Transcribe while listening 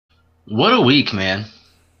What a week, man.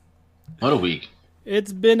 What a week.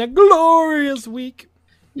 It's been a glorious week.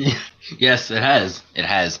 Yes, it has. It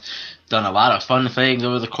has done a lot of fun things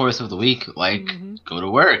over the course of the week, like go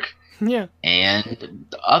to work Yeah. and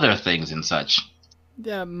other things and such.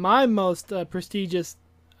 Yeah, my most prestigious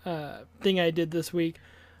thing I did this week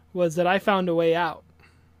was that I found a way out.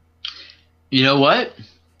 You know what?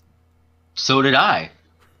 So did I.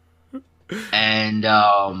 And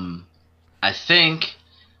I think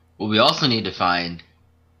what we also need to find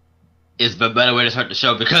is the better way to start the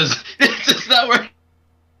show because it's just not working.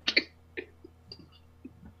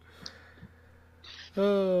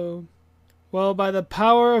 Oh. Well, by the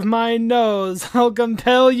power of my nose, I'll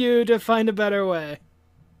compel you to find a better way.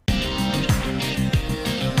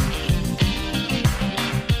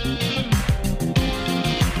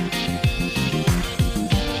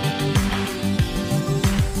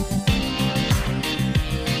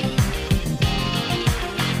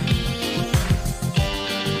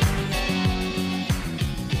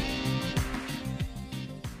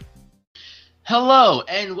 Hello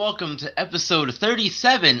and welcome to episode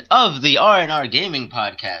 37 of the R&R Gaming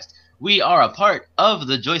Podcast. We are a part of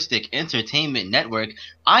the Joystick Entertainment Network.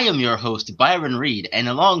 I am your host, Byron Reed, and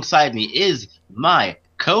alongside me is my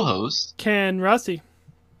co-host, Ken Rusty.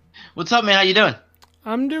 What's up, man? How you doing?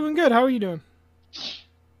 I'm doing good. How are you doing?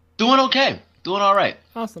 Doing okay. Doing all right.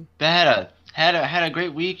 Awesome. I had a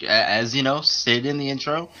great week, as you know, stated in the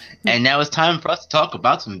intro, and now it's time for us to talk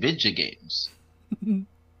about some video games.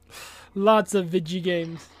 Lots of video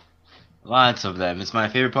games. Lots of them. It's my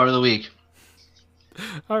favorite part of the week.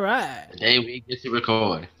 All right. The day we get to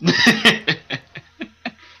record.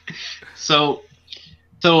 So,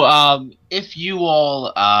 if you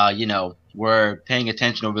all, were paying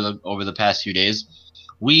attention over the past few days,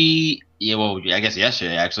 I guess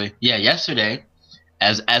yesterday actually, yesterday,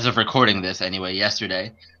 as of recording this anyway,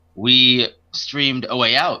 yesterday, we streamed A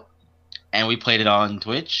Way Out, and we played it on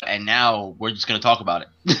Twitch, and now we're just gonna talk about it.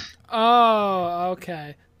 Oh,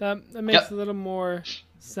 okay. That makes a little more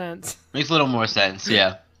sense. Makes a little more sense,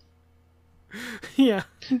 yeah. Yeah.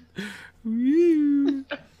 Woo.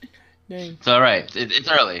 Dang. It's all right. It's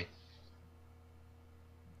early.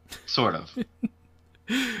 Sort of.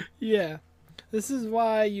 Yeah. This is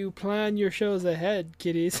why you plan your shows ahead,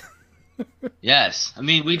 kiddies. Yes. I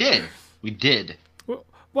mean, we did. We did.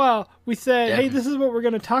 Well, we said, Yeah. hey, this is what we're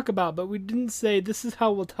going to talk about, but we didn't say this is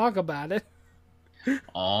how we'll talk about it.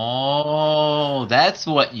 Oh, that's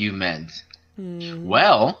what you meant.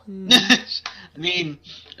 Well, I mean,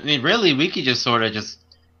 really, we could just sort of just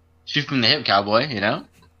shoot from the hip, cowboy. You know,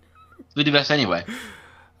 we do best anyway.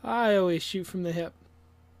 I always shoot from the hip.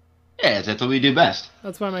 Yeah, that's what we do best.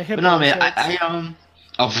 That's why my hip. But no, man, hurts.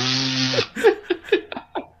 oh.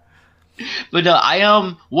 But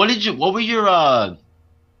no, what did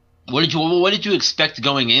you expect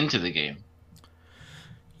going into the game?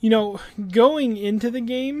 You know, going into the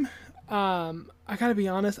game, I gotta be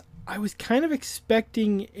honest, I was kind of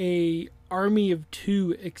expecting a Army of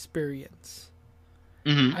Two experience.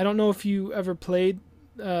 Mm-hmm. I don't know if you ever played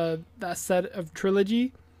that set of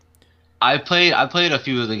trilogy. I played a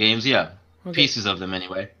few of the games, yeah. Okay. Pieces of them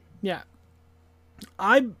anyway. Yeah.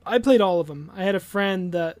 I played all of them. I had a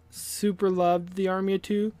friend that super loved the Army of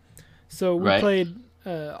Two, so we played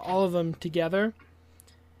all of them together.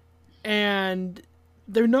 And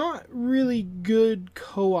they're not really good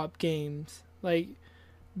co-op games. Like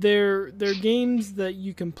they're games that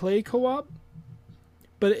you can play co-op,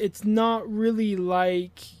 but it's not really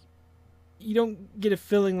like you don't get a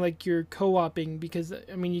feeling like you're co-oping because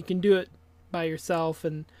I mean you can do it by yourself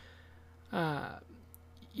and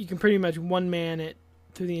you can pretty much one man it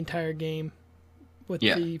through the entire game with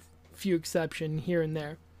the few exception here and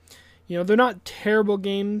there. You know, they're not terrible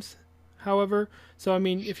games, however. So, I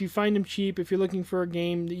mean, if you find them cheap, if you're looking for a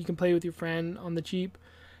game that you can play with your friend on the cheap,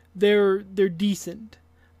 they're decent.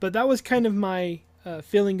 But that was kind of my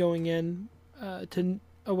feeling going in to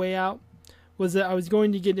A Way Out, was that I was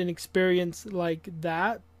going to get an experience like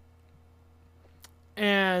that.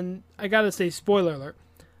 And I gotta say, spoiler alert,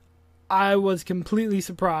 I was completely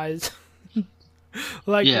surprised.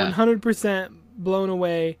 100% blown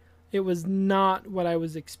away. It was not what I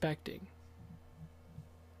was expecting.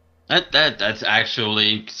 That's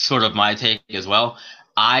actually sort of my take as well.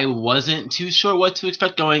 I wasn't too sure what to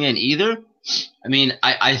expect going in either. I mean,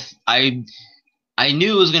 I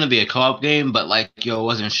knew it was gonna be a co-op game, but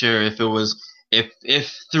wasn't sure if it was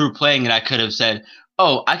if through playing it I could have said,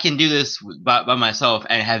 oh, I can do this by myself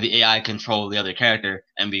and have the AI control the other character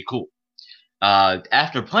and be cool.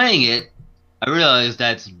 After playing it, I realized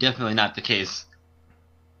that's definitely not the case.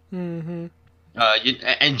 Mm-hmm.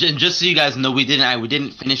 And just so you guys know, we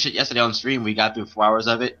didn't finish it yesterday on stream. We got through 4 hours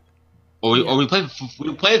of it, Yeah. we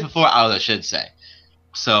played for 4 hours, I should say.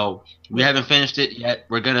 So we Right. haven't finished it yet.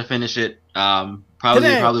 We're gonna finish it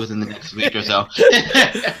Today. probably within the next week or so.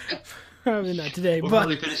 Probably not today, We'll but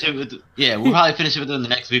probably finish it with yeah, we'll probably finish it within the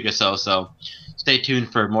next week or so. So stay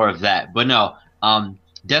tuned for more of that. But no,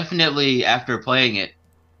 definitely after playing it,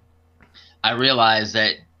 I realized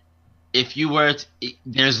that if you were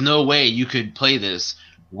there's no way you could play this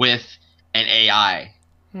with an AI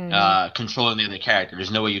hmm controlling the other character.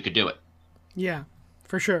 There's no way you could do it. yeah,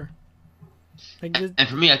 for sure. Like, And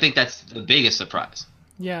for me, I think that's the biggest surprise.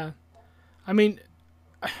 yeah. I mean,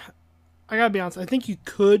 I gotta be honest. I think you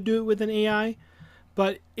could do it with an AI,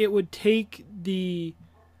 but it would take the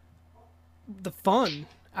fun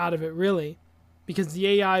out of it, really, because the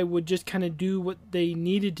AI would just kind of do what they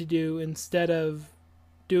needed to do instead of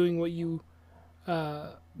doing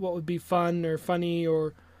what would be fun or funny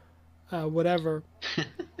or whatever.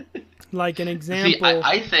 Like an See, example.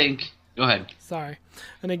 I think. Go ahead. Sorry,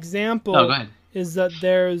 an No, go example ahead. is that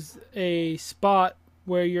there's a spot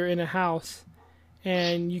where you're in a house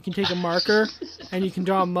and you can take a marker and you can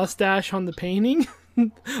draw a mustache on the painting.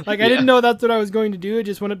 Like, I didn't Yeah. know that's what I was going to do. I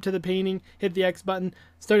just went up to the painting, hit the X button,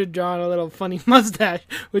 started drawing a little funny mustache,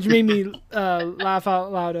 which made me laugh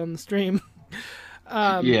out loud on the stream.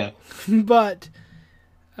 Yeah. But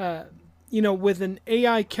with an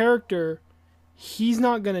AI character, he's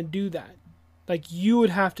not gonna do that. Like, you would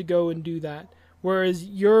have to go and do that. Whereas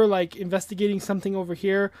you're like investigating something over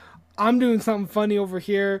here, I'm doing something funny over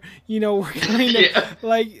here. We're kind of Yeah.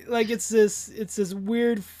 like it's this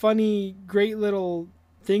weird, funny, great little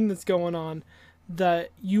thing that's going on that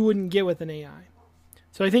you wouldn't get with an AI.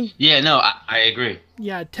 So I think, Yeah. No, I agree.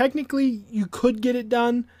 yeah, technically you could get it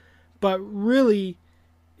done, but really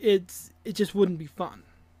it just wouldn't be fun.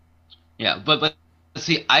 Yeah, but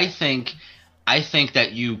see, I think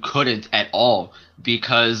that you couldn't at all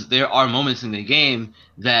because there are moments in the game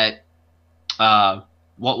that uh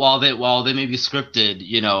while they may be scripted,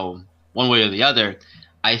 one way or the other,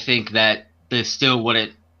 I think that they still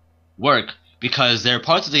wouldn't work because there are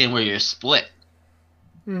parts of the game where you're split.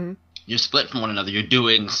 Hmm You're split from one another. You're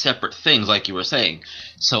doing separate things, like you were saying.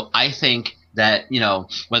 So I think that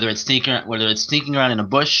whether it's sneaking around in a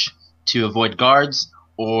bush to avoid guards,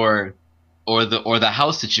 or the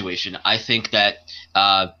house situation, I think that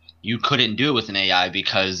uh, you couldn't do it with an AI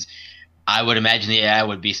because I would imagine the AI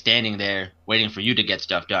would be standing there waiting for you to get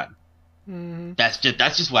stuff done. hmm That's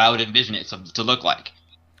just what I would envision it to look like.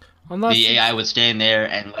 Unless The AI it's would stand there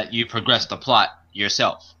and let you progress the plot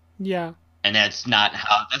yourself, yeah, and that's not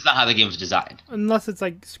how the game was designed. unless it's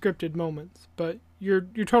like scripted moments. But you're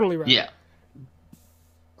totally right. Yeah.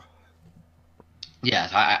 Yeah,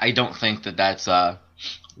 I don't think that that's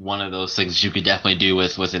one of those things you could definitely do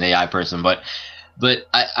with an AI person. But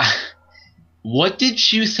what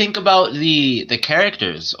did you think about the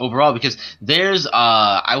characters overall? Because there's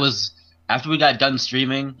I was after we got done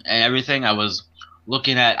streaming and everything, I was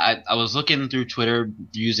looking through Twitter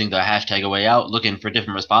using the hashtag #AwayOut, looking for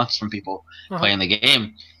different responses from people Uh huh. playing the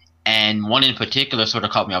game, and one in particular sort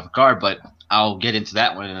of caught me off guard. But I'll get into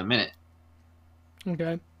that one in a minute.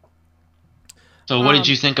 Okay. So, what did Um.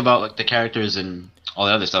 you think about like the characters and all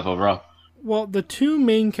the other stuff overall? Well, the two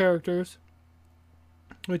main characters,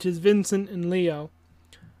 which is Vincent and Leo,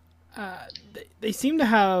 they seem to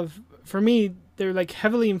have, for me, they're like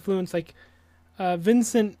heavily influenced. Like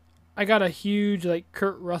Vincent, I got a huge like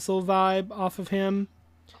Kurt Russell vibe off of him,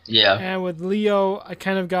 Yeah, and with Leo, I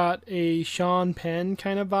kind of got a Sean Penn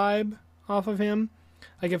kind of vibe off of him.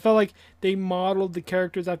 Like, it felt like they modeled the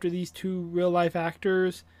characters after these two real life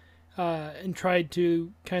actors, and tried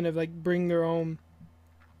to kind of like bring their own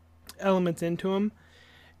elements into them.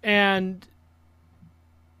 And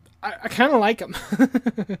I kind of like them.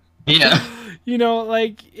 yeah,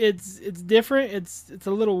 Like, it's different. It's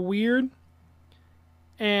a little weird,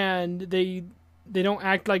 and they don't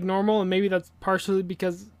act like normal, and maybe that's partially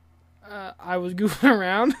because I was goofing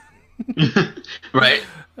around. right.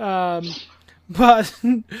 But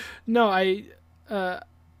no, uh,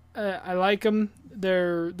 I like them.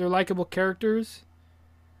 They're likable characters.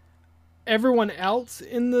 Everyone else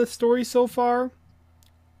in the story so far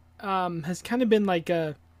has kind of been like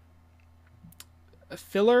a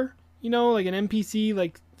filler, like an NPC,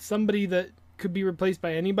 like somebody that could be replaced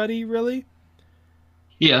by anybody, really.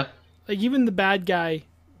 Yeah, Like, even the bad guy,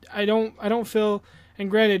 I don't feel. And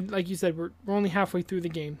granted, like you said, we're only halfway through the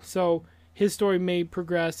game, so his story may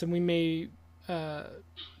progress, and we may uh,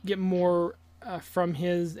 get more from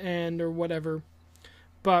his end or whatever.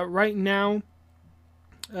 But right now,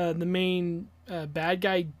 the main bad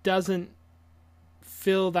guy doesn't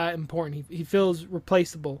feel that important. He feels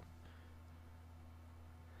replaceable.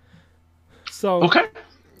 So Okay.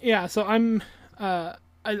 Yeah, so I'm I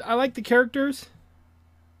like the characters.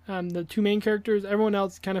 The two main characters. Everyone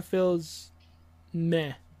else kind of feels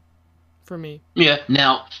meh for me.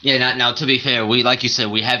 Now to be fair, we like you said,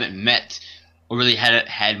 we haven't met or really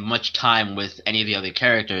had much time with any of the other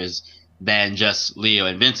characters than just Leo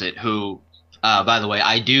and Vincent, who, by the way,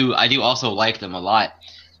 I do also like them a lot.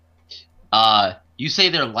 You say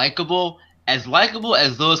they're likable as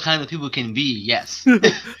those kinds of people can be, yes,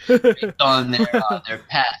 based on their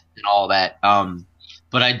past and all that.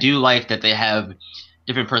 But I do like that they have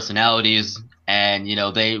different personalities, and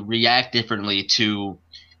they react differently to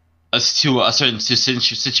a certain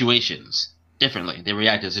situations differently. They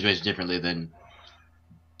react to situations differently than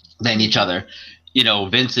each other.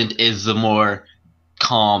 Vincent is the more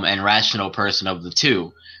calm and rational person of the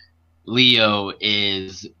two. Leo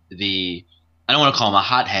is the I don't want to call him a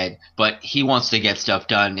hothead, but he wants to get stuff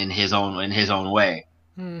done in his own way,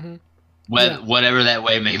 Mm-hmm. Yeah. whatever that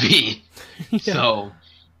way may be. Yeah. So,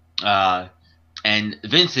 and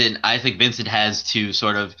Vincent, I think Vincent has to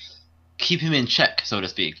sort of keep him in check, so to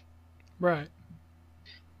speak. Right.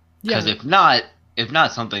 Because if not,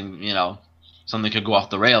 something could go off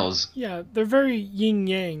the rails. Yeah, they're very yin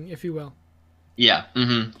yang, if you will. Yeah.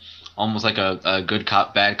 Mm-hmm. Almost like a good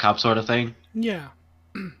cop, bad cop sort of thing. Yeah.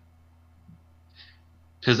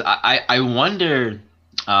 Because I wonder,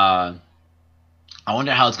 how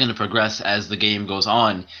it's going to progress as the game goes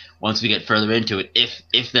on. Once we get further into it,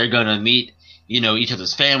 if they're going to meet, each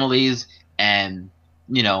other's families and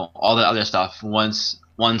all the other stuff. Once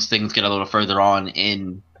things get a little further on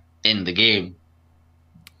in the game.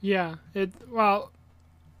 Yeah.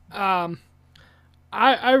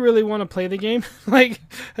 I really want to play the game. Like,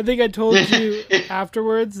 I think I told you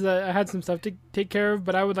afterwards that I had some stuff to take care of,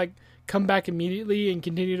 but I would come back immediately and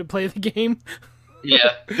continue to play the game.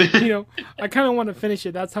 Yeah. I kind of want to finish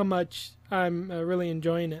it. That's how much I'm really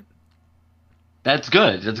enjoying it. That's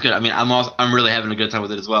good. I mean, I'm really having a good time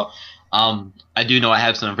with it as well. I do know I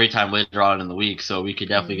have some free time later on in the week, so we could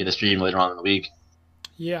definitely get a stream later on in the week.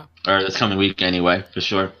 Yeah. Or this coming week anyway, for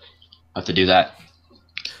sure. I'll have to do that.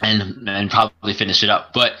 And probably finish it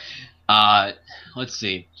up. But let's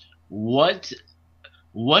see. What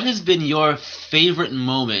has been your favorite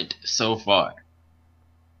moment so far?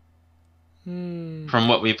 From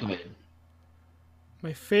what we played.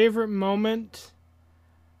 My favorite moment?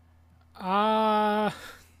 I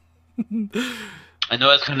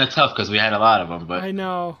know it's kind of tough because we had a lot of them, but I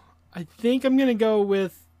know. I think I'm gonna go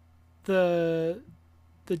with the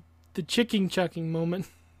chicken chucking moment.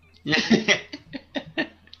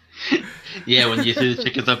 Yeah, when you threw the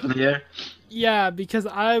chickens up in the air. Yeah, because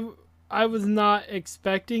I was not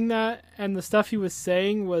expecting that, and the stuff he was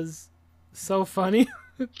saying was so funny.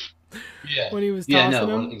 Yeah. When he was tossing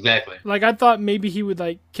him. Exactly. Like, I thought maybe he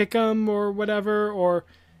would kick him or whatever, or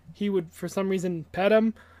he would for some reason pet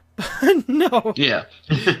him. But no. Yeah.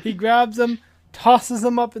 He grabs him, tosses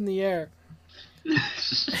him up in the air.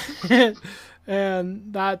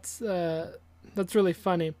 And that's really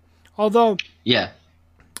funny. Although, yeah.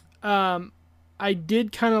 I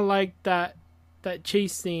did kind of like that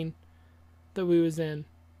chase scene that we was in.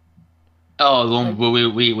 Oh, the one where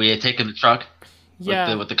we had taken the truck.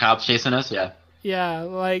 Yeah. With the cops chasing us. Yeah. Yeah,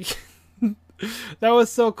 that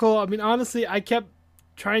was so cool. I mean, honestly, I kept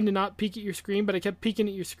trying to not peek at your screen, but I kept peeking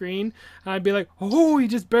at your screen, and I'd be like, "Oh, he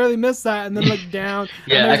just barely missed that," and then look down.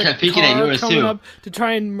 Yeah, and I kept peeking at yours coming too. Up to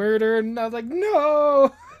try and murder, and I was like,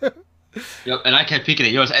 "No." Yep, and I kept peeking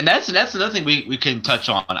at yours, and that's another thing we can touch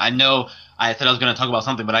on. I know I said I was going to talk about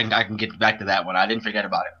something, but I can get back to that one. I didn't forget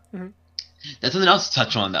about it. Mm-hmm. That's something else to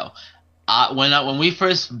touch on though. When we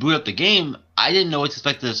first boot up the game, I didn't know what to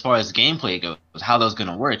expect as far as gameplay goes, how that was going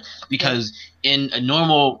to work. Because in a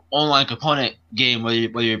normal online component game, whether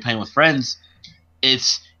you're playing with friends,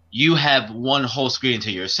 it's you have one whole screen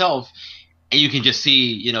to yourself, and you can just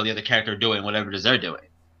see the other character doing whatever it is they're doing.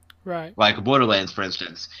 Right. Like Borderlands, for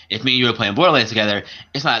instance. If me and you were playing Borderlands together,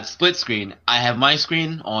 it's not split screen. I have my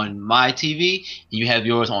screen on my TV, and you have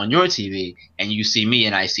yours on your TV, and you see me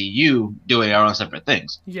and I see you doing our own separate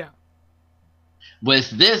things. Yeah.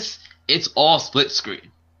 With this, it's all split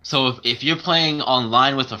screen. So if you're playing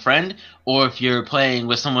online with a friend, or if you're playing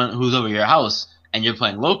with someone who's over your house and you're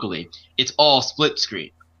playing locally, it's all split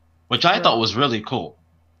screen, which I thought was really cool.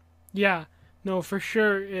 Yeah, no, for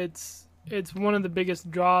sure. It's one of the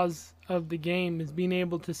biggest draws of the game is being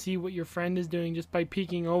able to see what your friend is doing just by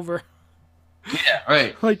peeking over. Yeah,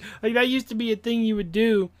 right. like that used to be a thing you would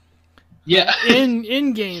do. Yeah.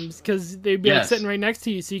 in games, because they'd be sitting right next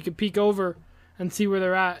to you, so you could peek over and see where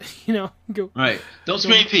they're at. You know, go Right. Don't go.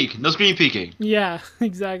 screen peek. No screen peeking. Yeah,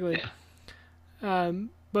 exactly. Yeah.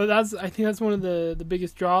 But I think that's one of the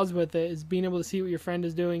biggest draws with it is being able to see what your friend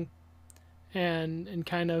is doing, and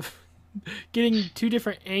kind of getting two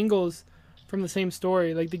different angles from the same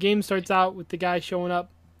story. Like the game starts out with the guy showing up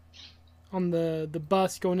on the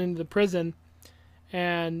bus going into the prison,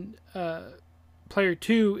 and player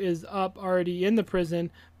 2 is up already in the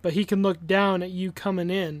prison, but he can look down at you coming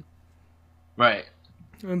in. Right.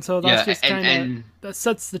 And so that's just kind and of that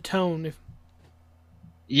sets the tone.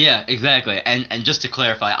 yeah, exactly. And just to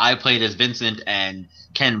clarify, I played as Vincent and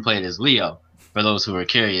Ken played as Leo. For those who are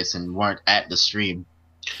curious and weren't at the stream,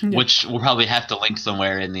 Yeah. which we'll probably have to link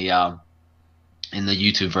somewhere in the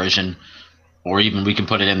YouTube version, or even we can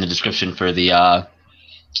put it in the description for the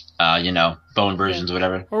phone versions or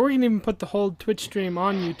whatever. Or we can even put the whole Twitch stream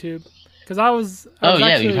on YouTube, because I was Oh yeah,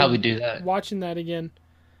 we actually could probably do that. watching that again,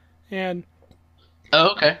 and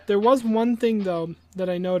Oh okay. there was one thing though that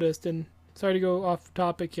I noticed, and sorry to go off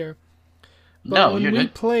topic here, but No, when you're we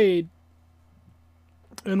good. played,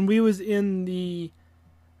 and we was in the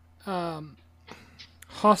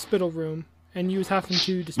hospital room, and you was having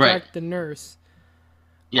to distract the nurse.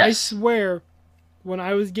 I Yes. swear, when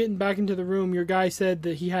I was getting back into the room, your guy said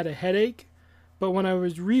that he had a headache, but when I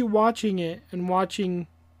was re-watching it and watching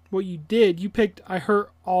what you did, you picked "I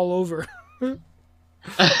hurt all over."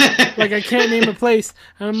 Like I can't name a place,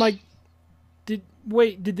 and I'm like, did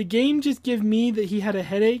the game just give me that he had a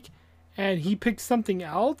headache, and he picked something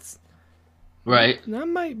else? Right. That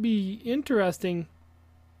might be interesting,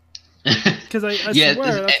 because I Yeah,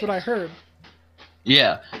 swear that's what I heard.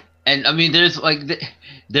 Yeah, and I mean,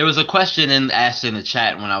 there was a question asked in the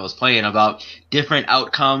chat when I was playing about different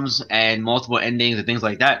outcomes and multiple endings and things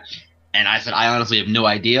like that, and I said I honestly have no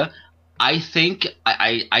idea. I think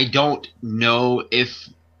I don't know if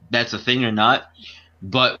that's a thing or not,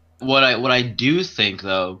 but what I do think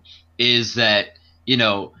though is that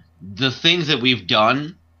the things that we've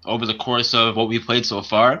done over the course of what we've played so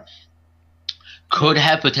far could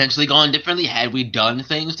have potentially gone differently had we done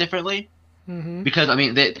things differently. Mm-hmm. Because I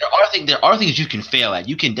mean, there are things you can fail at.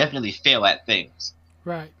 You can definitely fail at things,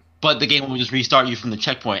 Right. but the game will just restart you from the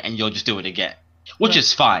checkpoint, and you'll just do it again, which Right.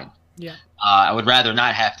 is fine. Yeah. I would rather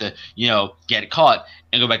not have to, get caught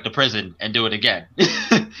and go back to prison and do it again,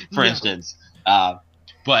 for Yeah. instance.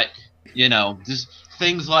 But just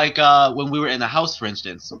things like when we were in the house, for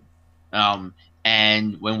instance,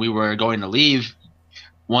 and when we were going to leave,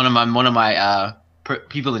 one of my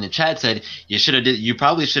people in the chat said you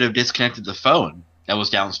probably should have disconnected the phone that was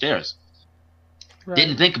downstairs. Right.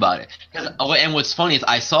 Didn't think about it. And what's funny is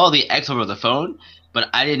I saw the X over the phone, but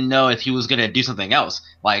I didn't know if he was gonna do something else,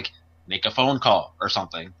 like make a phone call or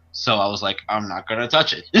something. So I was like, I'm not gonna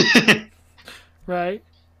touch it. Right.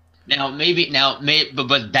 But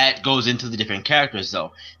that goes into the different characters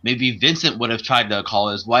though. Maybe Vincent would have tried to call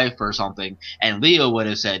his wife or something, and Leo would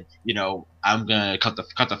have said, I'm gonna cut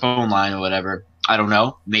the phone line or whatever. I don't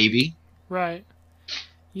know. Maybe. Right.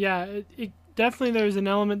 Yeah. It definitely there's an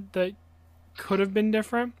element that could have been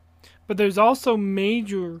different, but there's also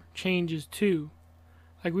major changes too.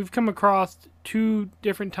 Like we've come across 2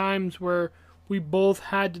 different times where we both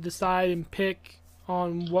had to decide and pick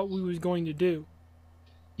on what we was going to do.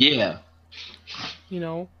 Yeah.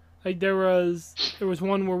 Like there was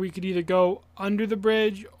one where we could either go under the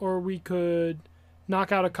bridge or we could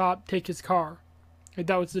knock out a cop, take his car. Like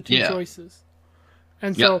that was the 2 choices.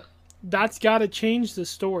 And so that's got to change the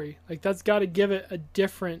story. Like that's got to give it a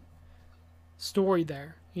different story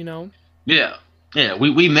there, Yeah. Yeah,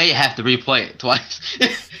 we may have to replay it twice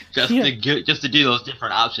just to do those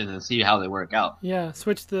different options and see how they work out. Yeah,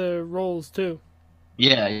 switch the roles too.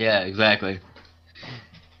 Yeah, exactly.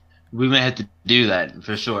 We may have to do that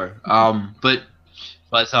for sure. But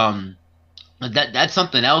that's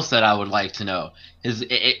something else that I would like to know. Is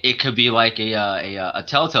it could be like a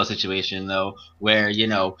Telltale situation though, where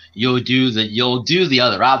you'll do the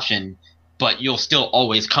other option, but you'll still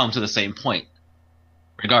always come to the same point,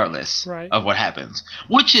 regardless of what happens,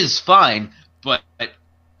 which is fine. But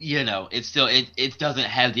it's still it doesn't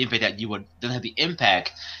have the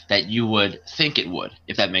impact that you would think it would,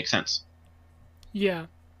 if that makes sense. Yeah,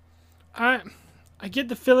 I get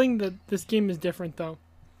the feeling that this game is different though.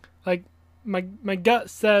 Like my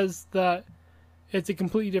gut says that it's a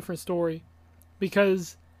completely different story,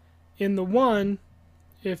 because in the one,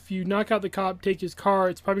 if you knock out the cop, take his car,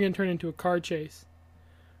 it's probably going to turn into a car chase.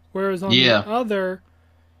 Whereas on the other,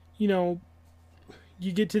 you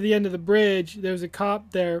get to the end of the bridge, there's a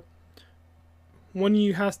cop there. One of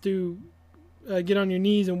you has to get on your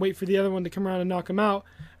knees and wait for the other one to come around and knock him out.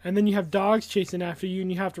 and then you have dogs chasing after you,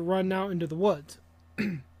 and you have to run out into the woods.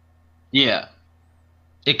 Yeah.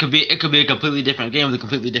 It could be a completely different game with a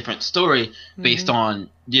completely different story based Mm-hmm. on,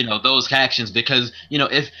 those actions, because,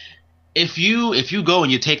 if you go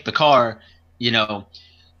and you take the car, you know,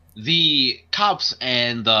 the cops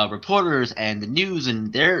and the reporters and the news,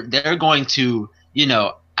 and they're going to,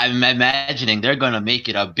 I'm imagining they're going to make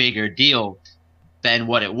it a bigger deal than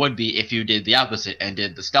what it would be if you did the opposite and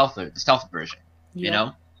did the stealth version, you Yep.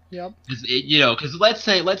 know? Yep. Because let's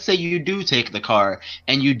say you do take the car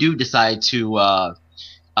and you do decide to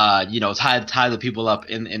tie the people up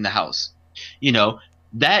in the house, you know,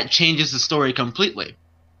 that changes the story completely,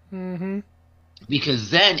 Mm-hmm. because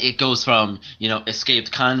then it goes from,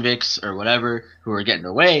 escaped convicts or whatever who are getting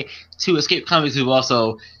away to escaped convicts who've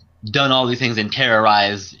also done all these things and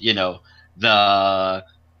terrorized, the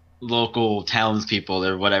local townspeople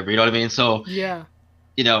or whatever. You know what I mean? So, Yeah.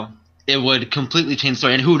 you know, it would completely change the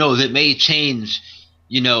story. And who knows, it may change,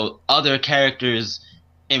 other characters'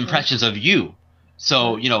 Right. impressions of you.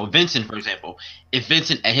 So, Right. Vincent, for example, if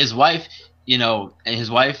Vincent and his wife,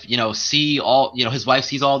 see all, his wife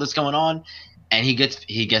sees all this going on, and he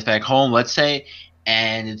gets back home, let's say,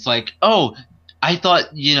 and it's like, oh, I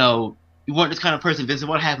thought, you weren't this kind of person, Vincent.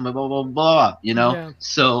 What happened? Blah blah blah blah. Yeah.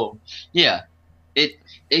 So yeah, it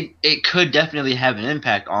it could definitely have an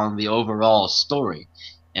impact on the overall story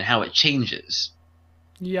and how it changes.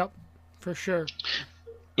 Yep. For sure.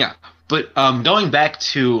 Yeah, but going back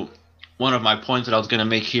to one of my points that I was going to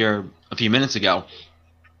make here a few minutes ago,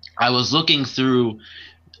 I was looking through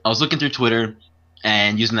Twitter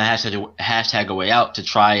and using the hashtag a way out to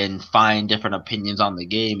try and find different opinions on the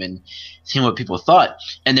game and seeing what people thought.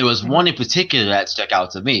 And there was Mm-hmm. one in particular that stuck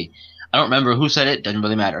out to me. I don't remember who said it, doesn't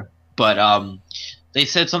really matter. But they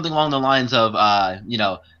said something along the lines of,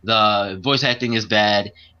 the voice acting is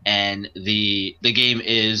bad, and the game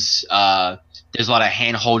is, there's a lot of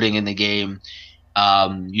hand holding in the game.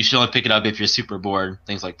 You should only pick it up if you're super bored,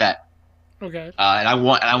 things like that. Okay. And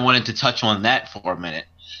I wanted to touch on that for a minute,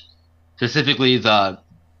 specifically the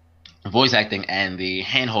voice acting and the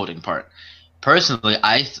hand holding part. Personally,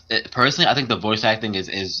 I think the voice acting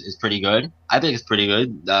is pretty good. I think it's pretty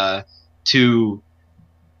good. To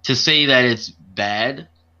to say that it's bad,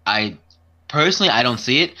 I I don't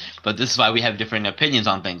see it, but this is why we have different opinions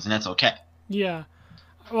on things, and that's okay. Yeah.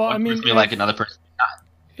 Well, I One mean, person may like another person.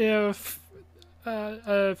 if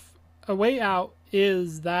if A Way Out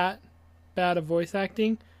is that bad of voice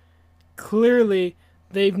acting, clearly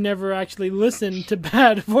they've never actually listened to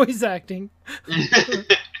bad voice acting.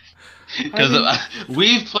 I Because mean,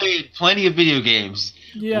 we've played plenty of video games,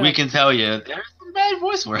 we yeah, can tell you there's some bad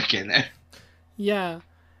voice work in there. yeah,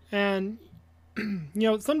 and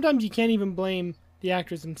sometimes you can't even blame the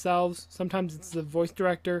actors themselves. Sometimes it's the voice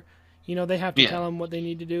director. They have to Yeah, tell them what they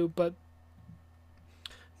need to do. But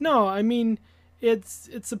no, I mean, it's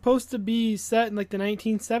supposed to be set in like the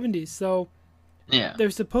 1970s, so yeah,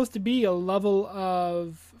 there's supposed to be a level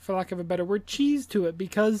of, for lack of a better word, cheese to it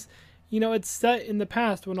because it's set in the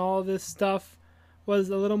past when all this stuff was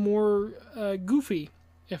a little more goofy,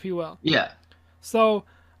 if you will. yeah. So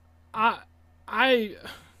I I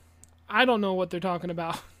I don't know what they're talking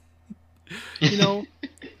about. you know,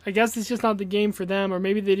 I guess it's just not the game for them, or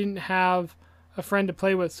maybe they didn't have a friend to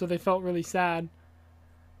play with, so they felt really sad,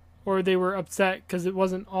 or they were upset because it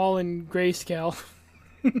wasn't all in grayscale.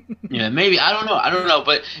 Yeah, maybe I don't know,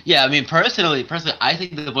 but yeah, I mean, personally, I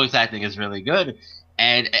think the voice acting is really good,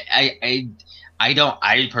 and I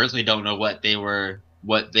personally don't know what they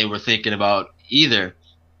were thinking about either.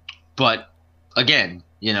 But again,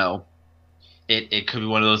 it could be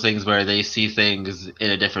one of those things where they see things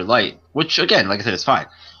in a different light, which again, like I said, is fine.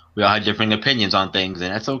 We all have different opinions on things,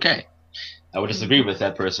 and that's okay. I would disagree hmm with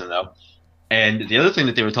that person though. And the other thing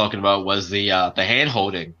that they were talking about was the hand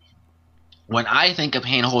holding. When I think of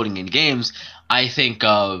hand holding in games, I think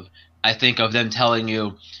of I think of them telling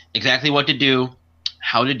you exactly what to do,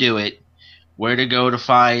 how to do it, where to go to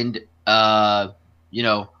find an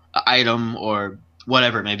item or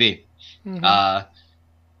whatever it may be. hmm Uh,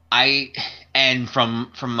 I and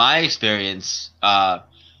from my experience,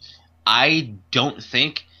 I don't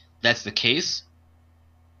think that's the case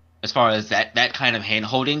as far as that kind of hand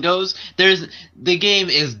holding goes. The game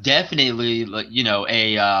is definitely like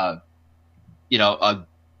a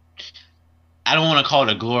I don't want to call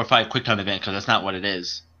it a glorified quick time event because that's not what it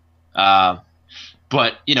is. Uh,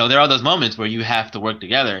 but there are those moments where you have to work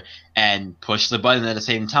together and push the button at the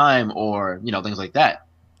same time, or things like that.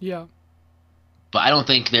 Yeah, But I don't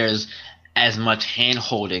think there's as much hand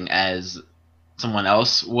holding as someone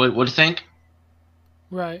else would think.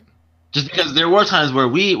 right. Just because there were times where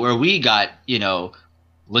we got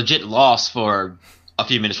legit lost for a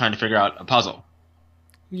few minutes trying to figure out a puzzle.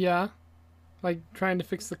 Yeah, like trying to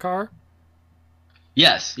fix the car.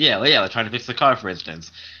 Yes, yeah, like trying to fix the car, for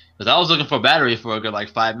instance. Because I was looking for a battery for a good like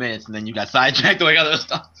 5 minutes, and then you got sidetracked doing other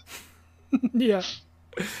stuff. Yeah.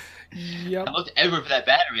 I Yep. looked everywhere for that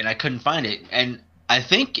battery, and I couldn't find it. And I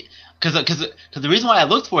think because the reason why I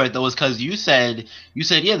looked for it though was because you said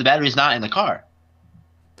yeah the battery's not in the car,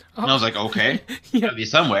 and I Oh, was like okay, it's yeah. gotta be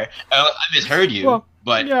somewhere. I misheard you, Well,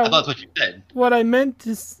 but yeah. I thought that's what you said. What I meant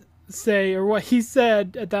to say, or what he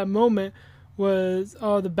said at that moment, was,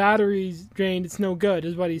 "Oh, the battery's drained. It's no good,"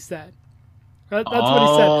 is what he said. That's what he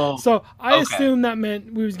said. Oh, So I okay, assumed that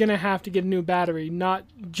meant we was gonna have to get a new battery, not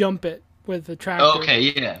jump it with a tractor. okay,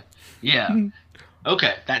 yeah.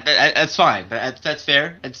 Okay, that's fine. That's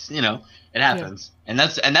fair. It Yeah. happens, and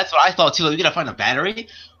that's what I thought too. Like, we gotta find a battery.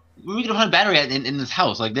 We gotta find a battery in this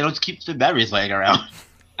house. Like they don't just keep the batteries laying around.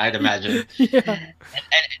 I'd imagine. Yeah. And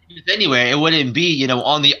if anywhere, it wouldn't be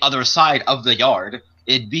on the other side of the yard.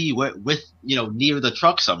 It'd be with near the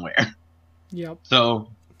truck somewhere. Yep. So,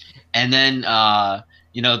 and then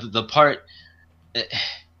the part.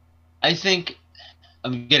 I think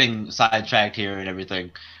I'm getting sidetracked here and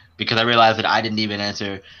everything because I realized that I didn't even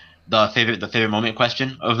answer the favorite moment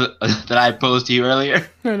question that I posed to you earlier.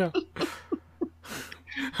 I know.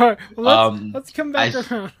 All right. Well, Um, let's come I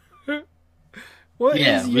back around. What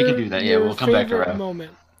yeah, is we can your do that. Yeah, your we'll come back favorite around.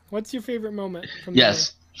 moment? What's your favorite moment from the game?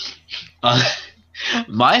 Yes, uh,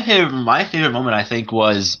 my favorite moment I think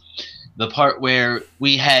was the part where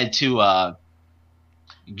we had to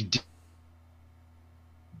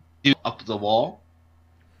do up the wall.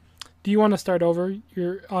 Do you want to start over?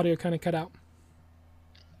 Your audio kind of cut out.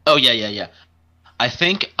 Oh yeah. I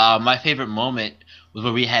think my favorite moment was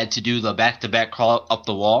where we had to do the back-to-back crawl up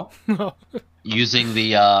the wall using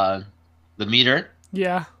the meter.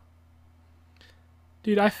 Yeah.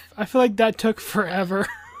 Dude, I feel like that took forever.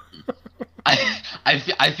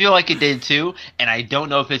 I feel like it did too, and I don't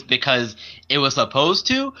know if it's because it was supposed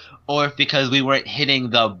to, or if because we weren't hitting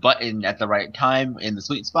the button at the right time in the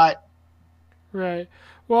sweet spot. Right.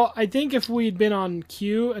 Well, I think if we'd been on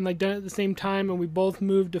cue and like done it at the same time and we both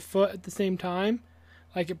moved a foot at the same time,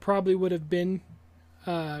 like it probably would have been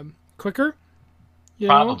quicker, you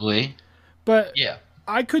know? Probably, But yeah.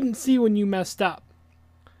 I couldn't see when you messed up.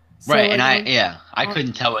 So Right, like and on, I on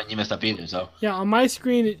couldn't tell when you messed up either. So yeah, on my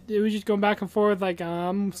screen it was just going back and forth like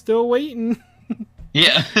I'm still waiting,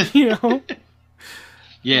 yeah, you know?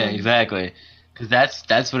 yeah, Um, exactly. Because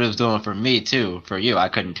that's what it was doing for me too. For you, I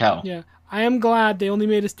couldn't tell. yeah. I am glad they only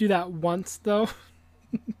made us do that once though.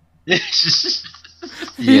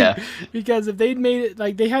 Yeah. Because if they'd made it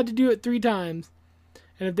like they had to do it 3 times,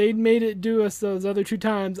 and if they'd made it do us those other 2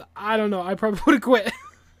 times, I don't know, I probably would have quit.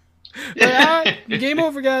 Like, all right, game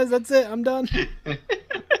over, guys. That's it. I'm done.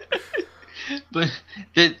 But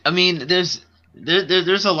I mean, there's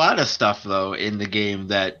a lot of stuff though in the game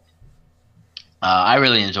that I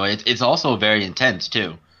really enjoy. It's also very intense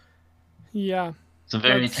too. Yeah, Some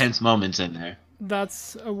very that's intense moments in there.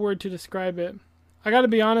 that's a word to describe it. I got to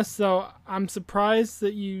be honest though, I'm surprised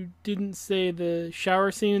that you didn't say the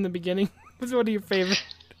shower scene in the beginning was one of your favorite.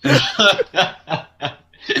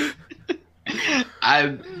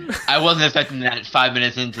 I I wasn't expecting that 5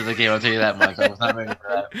 minutes into the game. I'll tell you that much. I was not ready for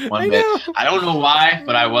that I one bit. know. I don't know why,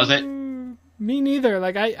 but I wasn't. Me neither.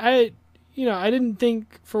 Like I didn't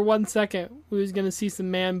think for 1 second we was gonna see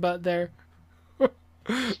some man butt there.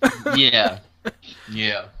 Yeah,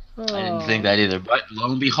 yeah. I didn't think Oh, that either. But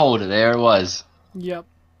lo and behold, there it was. yep.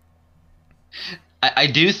 I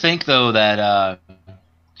do think though that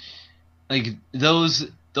like those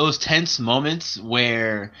tense moments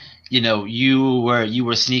where you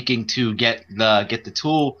were sneaking to get the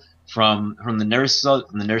tool from the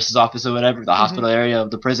nurse's office or whatever, the Mhm. hospital area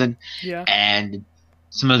of the prison, Yeah. and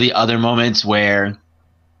some of the other moments where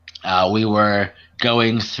we were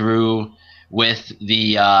going through with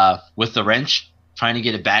the wrench trying to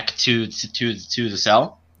get it back to the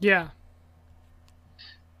cell. Yeah.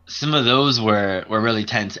 Some of those were really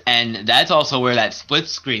tense, and that's also where that split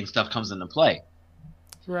screen stuff comes into play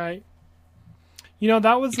Right. You know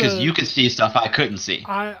that was because you could see stuff I couldn't see,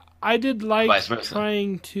 I did like vice versa.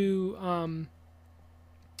 trying to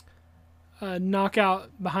knock out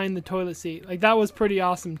behind the toilet seat. Like that was pretty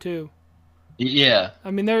awesome too. Yeah,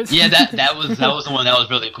 I mean there's yeah. That was the one that was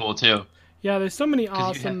really cool too yeah, there's so many because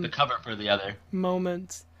you have the awesome cover for the other.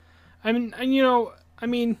 moments. I mean, and I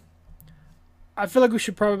mean, I feel like we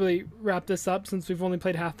should probably wrap this up since we've only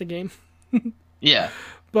played half the game. Yeah,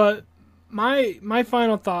 But my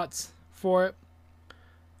final thoughts for it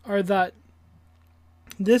are that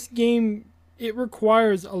this game it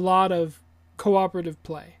requires a lot of cooperative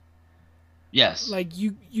play. Yes. Like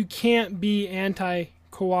you can't be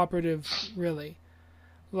anti-cooperative really.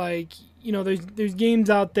 Like, you know, there's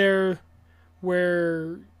games out there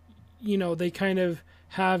where, you know, they kind of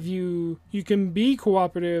have you can be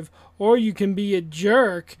cooperative or you can be a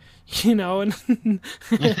jerk, you know, and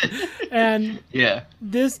and Yeah.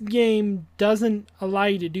 this game doesn't allow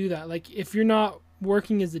you to do that. Like, if you're not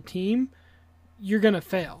working as a team, you're going to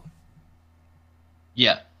fail.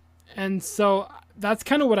 Yeah. And so that's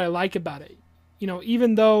kind of what I like about it. You know,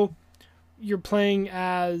 even though you're playing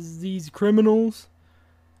as these criminals,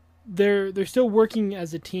 they're still working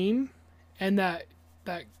as a team, and that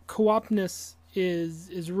co-opness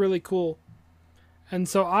is really cool. And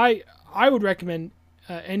so I would recommend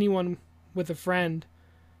anyone with a friend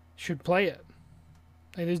should play it.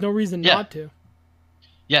 Like, there's no reason not to.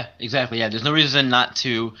 Yeah, exactly. Yeah, there's no reason not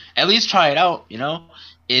to at least try it out. You know,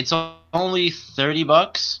 it's only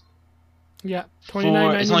 $30. Yeah,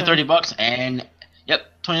 $29.99. It's only $30, and yep,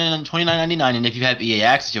 $29.99. And if you have EA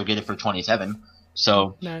Access, you'll get it for $27.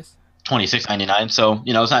 So nice. $26.99. So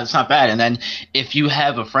you know, it's not bad. And then if you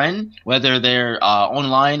have a friend, whether they're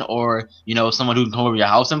online or you know someone who can come over to your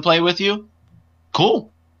house and play with you,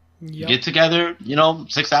 cool. Yep. Get together. You know,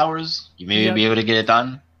 6 hours. You may be able to get it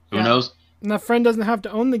done. Who knows? And that friend doesn't have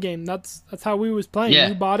to own the game. That's how we was playing. Yeah.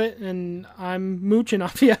 You bought it, and I'm mooching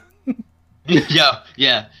off you.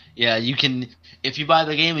 Yeah. You can, if you buy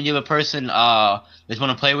the game and you have a person that you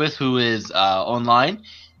want to play with who is online,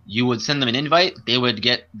 you would send them an invite. They would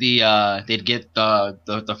get the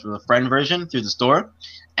friend version through the store,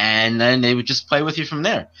 and then they would just play with you from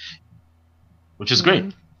there, which is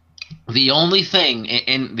great. The only thing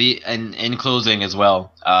in closing as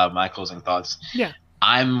well, my closing thoughts. Yeah.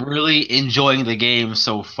 I'm really enjoying the game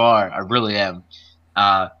so far. I really am.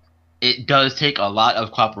 It does take a lot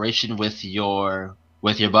of cooperation with your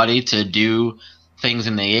buddy to do things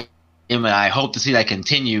in the game, and I hope to see that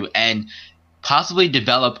continue and possibly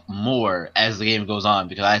develop more as the game goes on,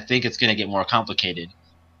 because I think it's going to get more complicated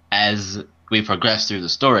as we progress through the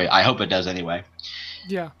story. I hope it does anyway.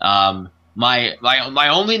 Yeah. My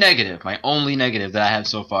only negative that I have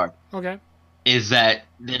so far, is that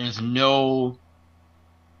there's no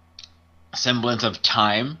semblance of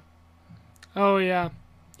time. Oh yeah.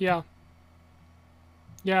 And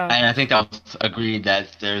I think that was agreed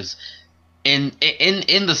that there's in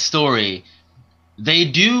the story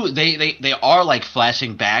they are like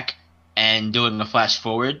flashing back and doing a flash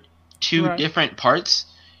forward to different parts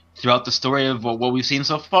throughout the story of what we've seen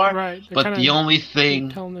so far. Right. But the only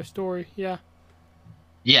thing telling their story, yeah.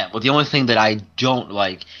 Yeah, but the only thing that I don't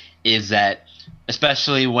like is that,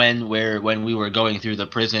 especially when we were going through the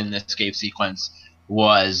prison escape sequence,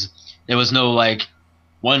 was there was no like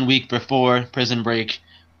 1 week before prison break,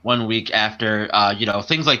 1 week after,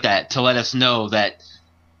 things like that to let us know that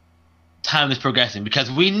time is progressing,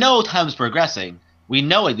 because we know time is progressing. We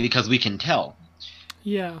know it because we can tell.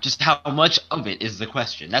 Yeah. Just how much of it is the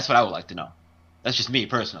question. That's what I would like to know. That's just me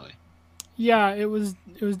personally. Yeah, it was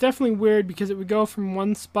definitely weird because it would go from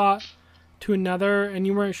one spot to another, and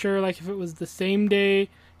you weren't sure like if it was the same day,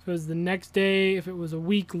 if it was the next day, if it was a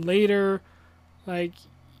week later. Like,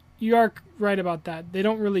 you are right about that. They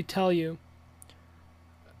don't really tell you.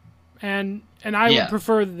 And I would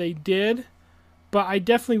prefer that they did, but I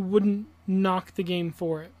definitely wouldn't knock the game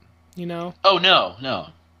for it, you know? Oh, no.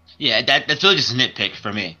 Yeah, that's really just a nitpick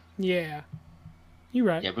for me. Yeah. You're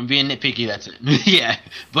right. Yeah, when being nitpicky, that's it. Yeah,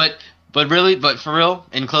 but for real,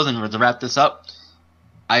 in closing, to wrap this up,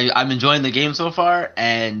 I'm enjoying the game so far,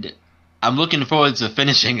 and I'm looking forward to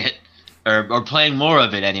finishing it, or playing more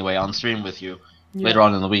of it anyway on stream with you later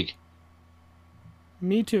on in the week.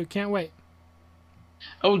 Me too. Can't wait.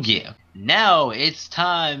 Oh yeah. Now it's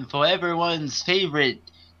time for everyone's favorite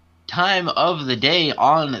time of the day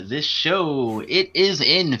on this show. It is,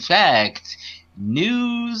 in fact,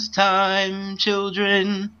 news time,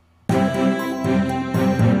 children.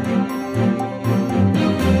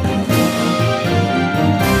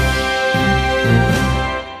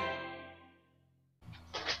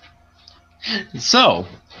 So,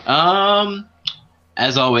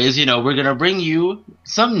 as always, we're gonna bring you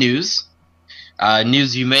some news.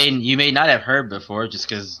 News you may not have heard before, just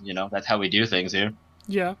because that's how we do things here.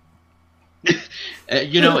 Yeah.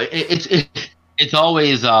 It's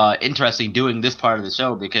always interesting doing this part of the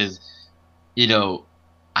show because,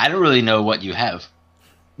 I don't really know what you have.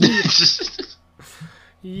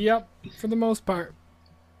 Yep, for the most part.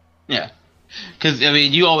 Yeah, because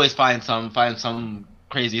you always find some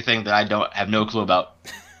crazy thing that I don't have no clue about,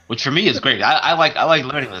 which for me is great. I like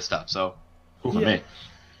learning this stuff, so cool for me.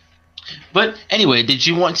 But anyway, did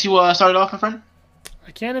you want to start it off, my friend?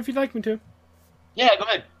 I can if you'd like me to. Yeah, go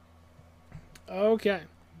ahead. Okay.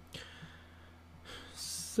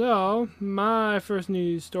 So, my first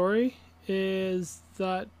news story is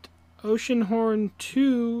that Oceanhorn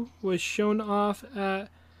 2 was shown off at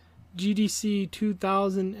GDC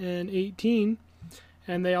 2018,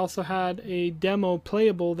 and they also had a demo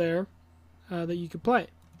playable there that you could play.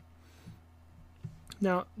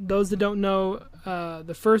 Now, those that don't know,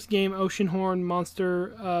 the first game, Oceanhorn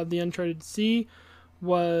Monster The Uncharted Sea,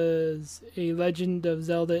 was a Legend of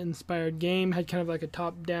Zelda inspired game. Had kind of like a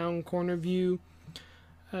top down corner view.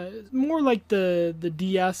 More like the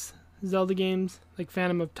DS Zelda games, like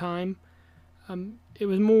Phantom of Time. It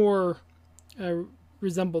was more uh,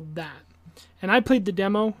 resembled that. And I played the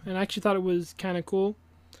demo and I actually thought it was kind of cool,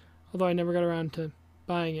 although I never got around to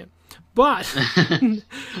buying it. But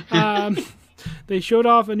um, they showed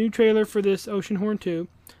off a new trailer for this Oceanhorn 2,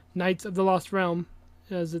 Knights of the Lost Realm,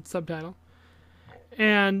 as its subtitle.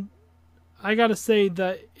 And I gotta say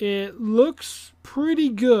that it looks pretty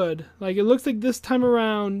good. Like it looks like this time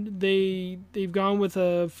around they've gone with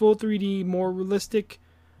a full 3D, more realistic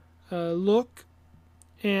look.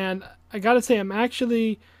 And I gotta say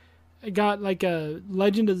I got like a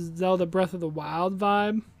Legend of Zelda Breath of the Wild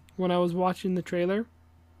vibe when I was watching the trailer.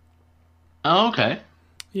 Oh, okay.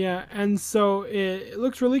 Yeah, and so it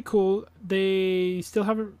looks really cool. They still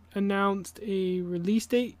haven't announced a release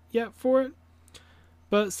date yet for it,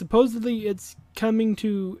 but supposedly it's coming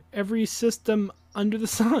to every system under the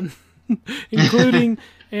sun, including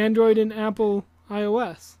Android and Apple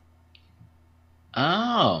iOS.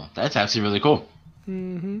 Oh, that's actually really cool.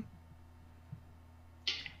 Mm-hmm.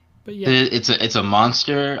 But yeah. It's a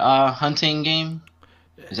monster hunting game.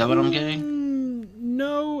 Is that what I'm getting?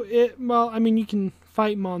 No, it well, I mean you can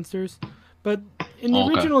fight monsters, but in the Oh,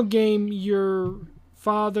 okay. original game your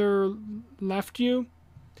father left you,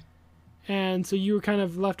 and so you were kind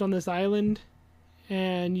of left on this island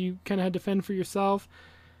and you kind of had to fend for yourself,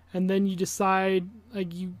 and then you decide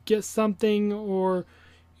like you get something or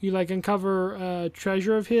you like uncover a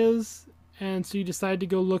treasure of his, and so you decide to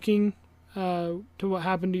go looking to what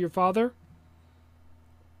happened to your father.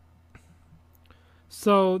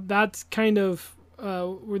 So that's kind of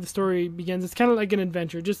where the story begins. It's kind of like an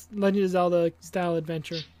adventure, just Legend of Zelda style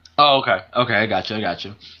adventure. Oh, okay. Okay, I got you. I got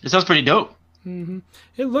you. It sounds pretty dope. Hmm.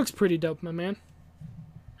 It looks pretty dope, my man.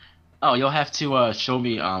 Oh, you'll have to show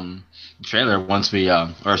me the trailer once we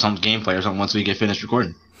or some gameplay or something once we get finished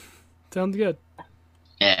recording. Sounds good.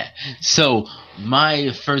 Yeah. So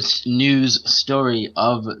my first news story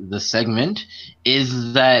of the segment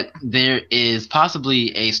is that there is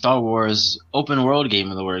possibly a Star Wars open world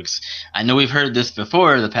game in the works. I know we've heard this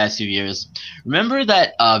before the past few years. Remember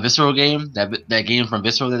that Visceral game, that game from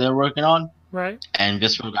Visceral that they were working on, Right? and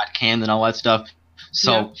Visceral got canned and all that stuff. Yeah.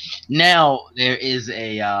 So now there is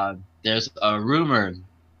there's a rumor,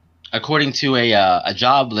 according to a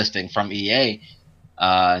job listing from EA,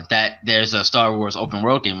 that there's a Star Wars open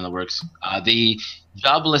world game in the works. The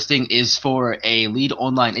job listing is for a lead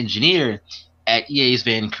online engineer at EA's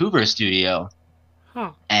Vancouver studio,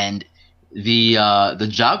 Huh. and the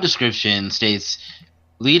job description states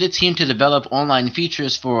lead a team to develop online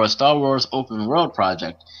features for a Star Wars open world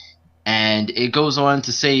project. And it goes on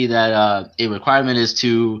to say that a requirement is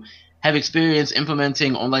to have experience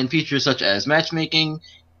implementing online features such as matchmaking,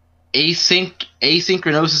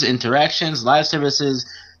 asynchronous interactions, live services,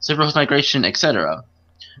 server host migration, etc.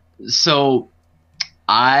 So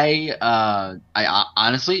I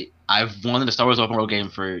honestly I've wanted a Star Wars open world game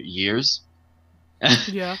for years.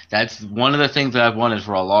 Yeah. That's one of the things that I've wanted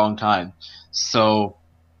for a long time. So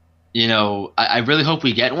I really hope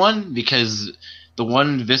we get one because the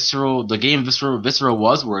game Visceral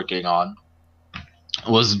was working on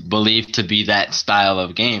was believed to be that style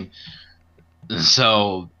of game.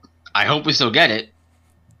 So I hope we still get it.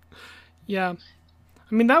 Yeah.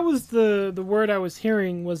 I mean, that was the word I was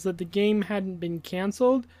hearing was that the game hadn't been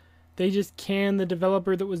canceled. They just canned the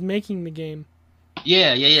developer that was making the game.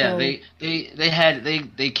 Yeah, yeah, yeah. So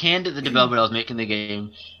They canned the developer that was making the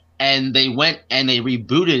game, and they went and they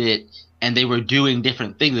rebooted it, and they were doing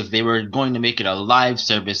different things. They were going to make it a live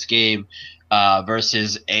service game,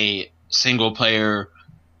 versus a single player,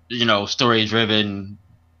 story driven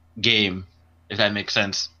game, if that makes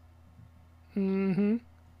sense. mm-hmm.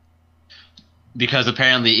 Because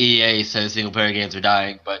apparently EA says single player games are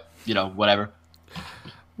dying, but whatever.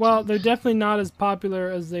 Well, they're definitely not as popular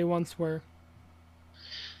as they once were.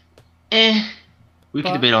 Eh, we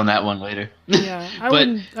can But debate on that one later. yeah, But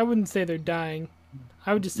I wouldn't say they're dying.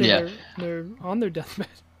 I would just say yeah, they're on their deathbed.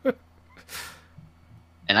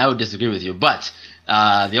 and I would disagree with you. But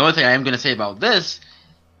the only thing I am going to say about this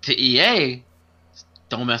to EA,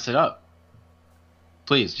 don't mess it up.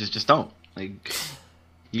 Please, just don't. Like,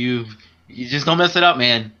 you just don't mess it up,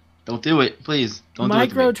 man. Don't do it, please. Don't do it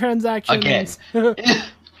to me. Microtransactions. Again.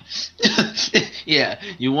 Yeah,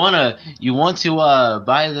 you want to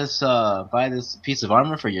buy this piece of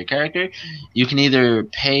armor for your character. You can either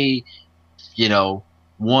pay,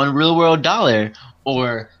 one real world dollar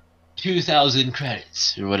or 2,000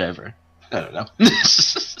 credits or whatever. I don't know.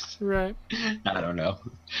 Right. I don't know.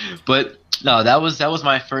 But no, that was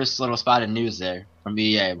my first little spot of news there from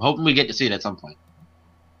EA. I'm hoping we get to see it at some point.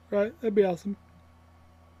 Right, that'd be awesome.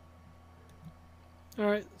 All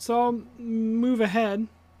right, so I'll move ahead,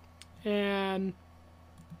 and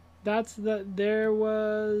there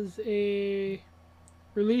was a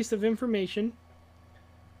release of information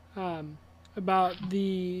about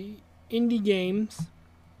the indie games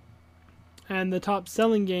and the top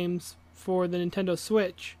selling games for the Nintendo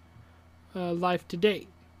Switch life to date.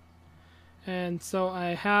 And so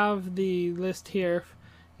I have the list here.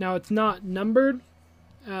 Now it's not numbered,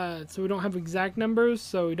 so we don't have exact numbers,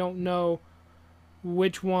 so we don't know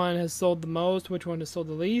which one has sold the most, which one has sold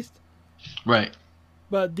the least. Right.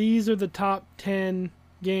 But these are the top 10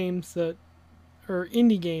 games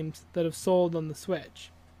indie games that have sold on the Switch.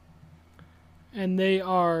 And they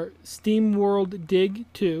are SteamWorld Dig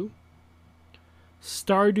 2,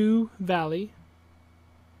 Stardew Valley,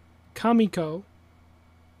 Kamiko,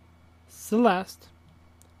 Celeste,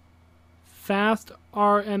 Fast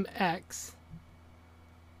RMX,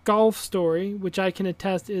 Golf Story, which I can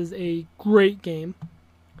attest is a great game.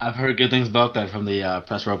 I've heard good things about that from the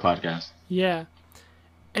Press Row podcast. Yeah.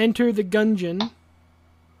 Enter the Gungeon,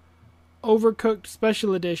 Overcooked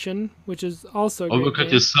Special Edition, which is also a great Overcooked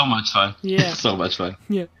game. is so much fun. Yeah. So much fun.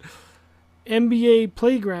 Yeah. NBA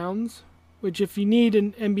Playgrounds, which if you need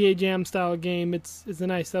an NBA Jam style game, it's a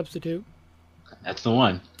nice substitute. That's the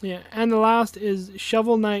one. Yeah. And the last is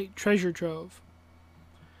Shovel Knight Treasure Trove.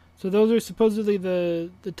 So those are supposedly the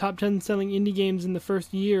top 10 selling indie games in the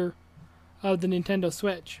first year of the Nintendo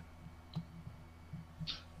Switch.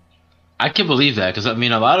 I can believe that because, a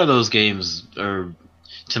lot of those games are,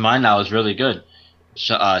 to my knowledge, really good.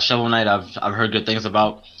 Shovel Knight, I've heard good things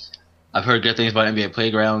about. I've heard good things about NBA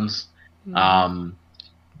Playgrounds. Mm-hmm.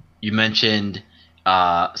 You mentioned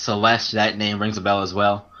Celeste. That name rings a bell as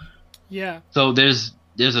well. Yeah. So there's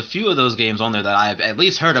a few of those games on there that I've at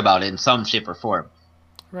least heard about in some shape or form.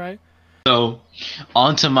 Right. So,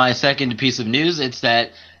 on to my second piece of news. It's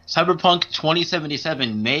that Cyberpunk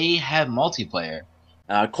 2077 may have multiplayer.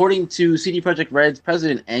 According to CD Projekt Red's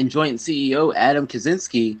president and joint CEO Adam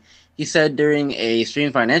Kaczynski, he said during a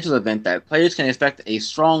Stream Financial event that players can expect a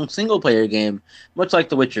strong single-player game, much like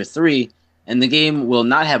The Witcher 3, and the game will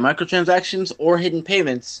not have microtransactions or hidden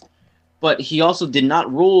payments. But he also did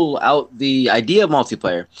not rule out the idea of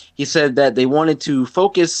multiplayer. He said that they wanted to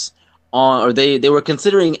focus on, or they were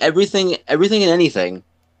considering everything and anything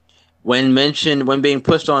when being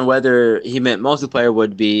pushed on whether he meant multiplayer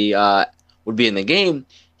would be in the game.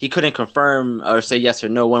 He couldn't confirm or say yes or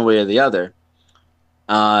no one way or the other.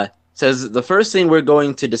 Says the first thing we're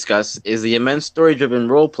going to discuss is the immense story-driven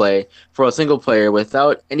roleplay for a single player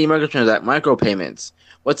without any micropayments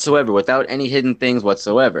whatsoever, without any hidden things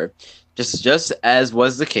whatsoever, just as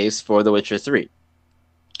was the case for The Witcher 3.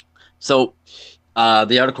 So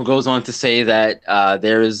the article goes on to say that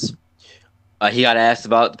he got asked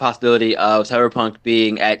about the possibility of Cyberpunk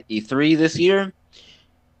being at E3 this year.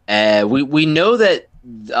 We know that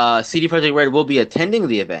CD Projekt Red will be attending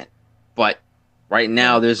the event, but right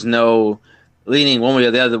now there's no leaning one way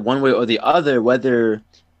or the other whether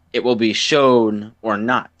it will be shown or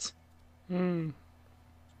not.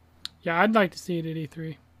 Yeah, I'd like to see it at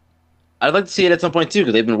E3. I'd like to see it at some point too,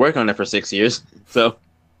 because they've been working on it for 6 years. So,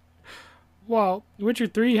 well, Witcher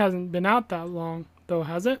 3 hasn't been out that long, though,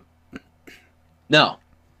 has it? No,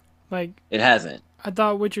 like it hasn't. I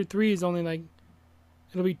thought Witcher 3 is only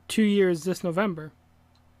it'll be 2 years this November.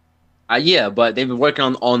 Yeah, but they've been working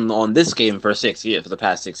on this game for the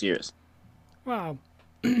past 6 years. Wow.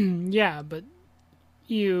 Yeah, but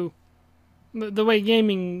the way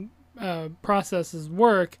gaming processes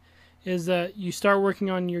work is that you start working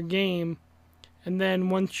on your game, and then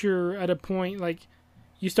once you're at a point,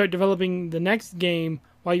 you start developing the next game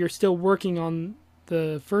while you're still working on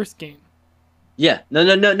the first game. Yeah,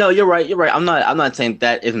 no. You're right. I'm not saying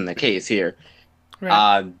that isn't the case here.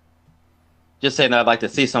 Right. Just saying that I'd like to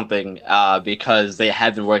see something because they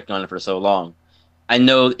have been working on it for so long. I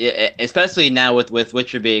know, especially now with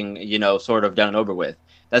Witcher being sort of done and over with.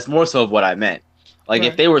 That's more so of what I meant. Right.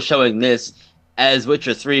 If they were showing this as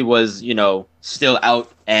Witcher 3 was still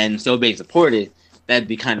out and still being supported, that'd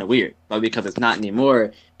be kind of weird. But because it's not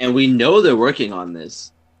anymore, and we know they're working on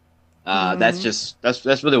this, Mm-hmm.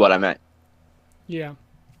 That's really what I meant. Yeah.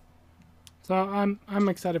 So I'm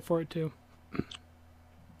excited for it too.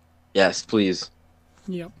 Yes, please.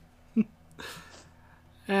 Yep.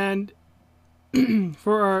 And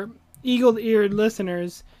for our eagle-eared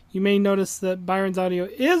listeners, you may notice that Byron's audio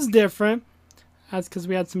is different. That's because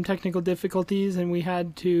we had some technical difficulties and we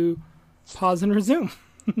had to pause and resume.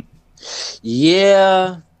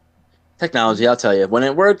 Yeah, technology. I'll tell you, when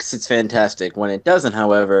it works, it's fantastic. When it doesn't,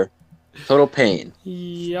 however, total pain.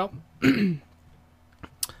 Yep.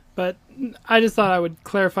 But I just thought I would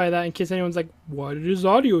clarify that in case anyone's like, why did his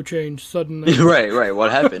audio change suddenly? Right, right.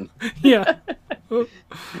 What happened? Yeah.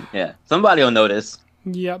 Yeah, somebody will notice.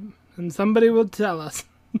 Yep. And somebody will tell us.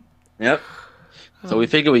 Yep. So we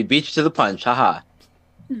figured we beat you to the punch. Haha.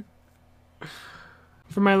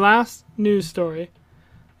 For my last news story,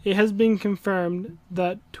 it has been confirmed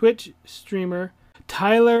that Twitch streamer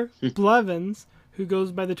Tyler Blevins, who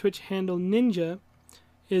goes by the Twitch handle Ninja,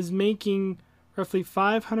 is making roughly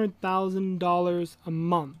 $500,000 a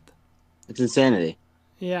month. It's insanity.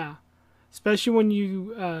 Yeah. Especially when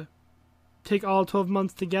you take all 12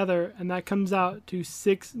 months together, and that comes out to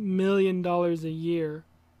 $6 million a year.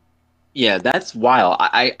 Yeah, that's wild.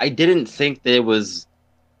 I didn't think that it was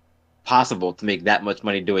possible to make that much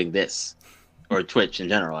money doing this, or Twitch in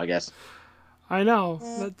general, I guess. I know.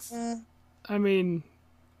 I mean,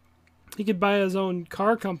 he could buy his own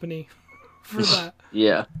car company for that.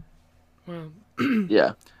 Yeah. Wow.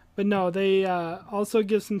 Yeah. But no, they also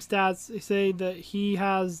give some stats. They say that he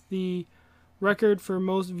has the record for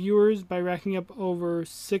most viewers by racking up over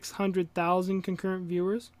 600,000 concurrent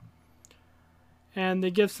viewers. And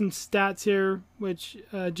they give some stats here, which,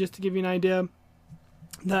 just to give you an idea,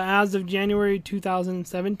 that as of January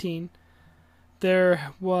 2017,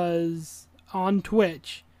 there was, on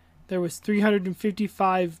Twitch, there was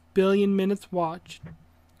 355 billion minutes watched,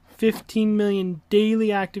 15 million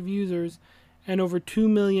daily active users, and over 2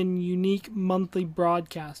 million unique monthly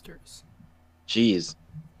broadcasters. Jeez.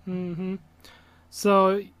 Mm-hmm.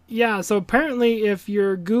 So, yeah, so apparently if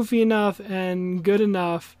you're goofy enough and good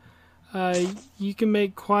enough, you can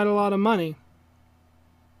make quite a lot of money.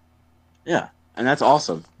 Yeah, and that's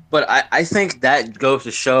awesome. But I think that goes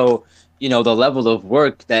to show, the level of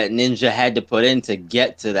work that Ninja had to put in to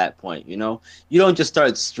get to that point, You don't just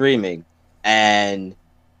start streaming and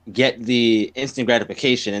get the instant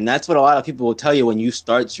gratification. And that's what a lot of people will tell you when you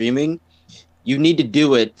start streaming. You need to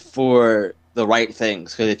do it for the right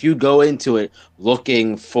things. Because if you go into it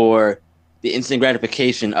looking for the instant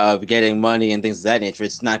gratification of getting money and things of that nature,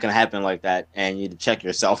 it's not going to happen like that. And you need to check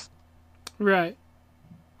yourself. Right.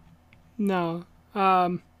 No. I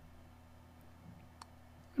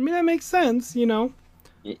mean, that makes sense,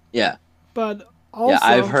 Yeah. But also... Yeah,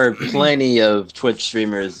 I've heard plenty of Twitch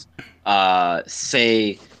streamers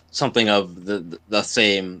say something of some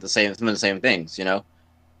of the same things,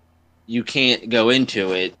 You can't go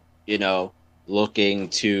into it, looking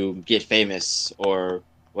to get famous or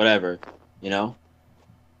whatever,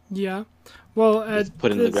 Yeah. Well, just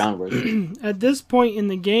put in the groundwork. At this point in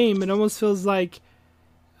the game, it almost feels like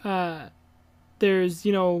there's,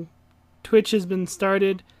 Twitch has been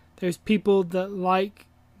started. There's people that like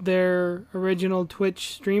their original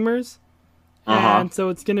Twitch streamers. And so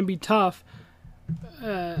it's going to be tough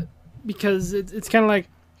because it's kind of like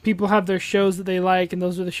people have their shows that they like, and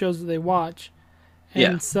those are the shows that they watch.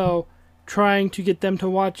 And so trying to get them to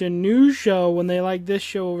watch a new show when they like this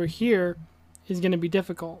show over here is going to be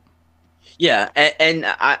difficult. Yeah, and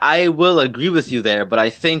I will agree with you there, but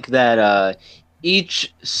I think that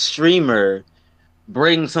each streamer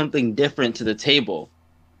brings something different to the table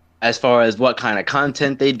as far as what kind of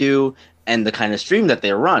content they do and the kind of stream that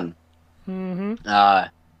they run. Mm-hmm.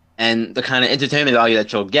 And the kind of entertainment value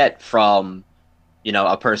that you'll get from,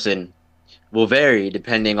 a person will vary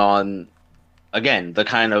depending on, again, the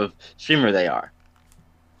kind of streamer they are.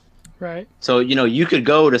 Right. So, you could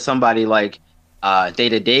go to somebody like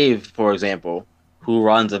Data Dave, for example, who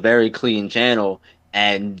runs a very clean channel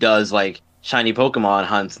and does like shiny Pokemon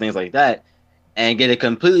hunts, things like that, and get a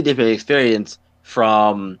completely different experience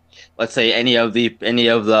from, let's say, any of the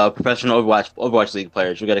professional Overwatch League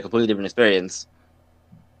players. You'll get a completely different experience.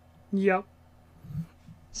 Yep.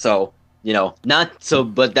 So,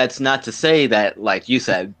 but that's not to say that, like you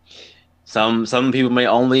said, some people may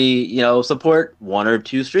only, support one or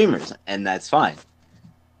two streamers, and that's fine.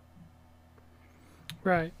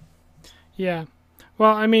 Right. Yeah.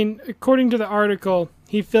 Well, I mean, according to the article,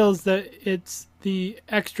 he feels that it's the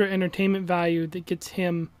extra entertainment value that gets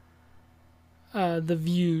him the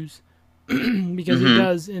views because he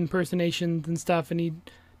does impersonations and stuff, and he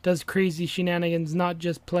does crazy shenanigans, not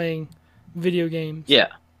just playing video games. Yeah.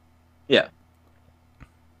 Yeah.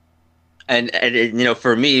 And you know,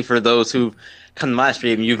 for me, for those who come to my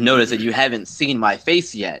stream, you've noticed that you haven't seen my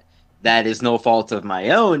face yet. That is no fault of my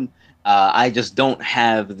own. I just don't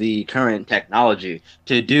have the current technology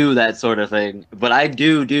to do that sort of thing. But I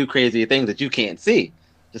do crazy things that you can't see,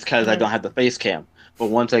 just because I don't have the face cam. But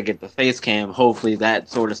once I get the face cam, hopefully that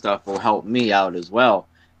sort of stuff will help me out as well.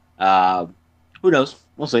 Who knows?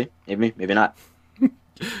 We'll see. Maybe, maybe not.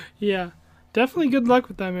 Yeah, definitely good luck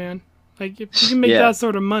with that, man. Like, if you can make that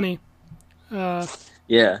sort of money,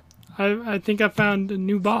 yeah, I think I found a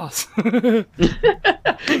new boss.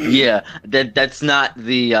 Yeah, that's not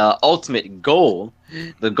the ultimate goal.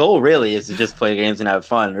 The goal really is to just play games and have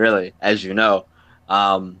fun, really, as you know.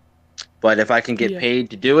 But if I can get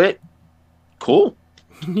paid to do it, cool.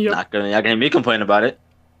 Yep. Not gonna hear me complain about it.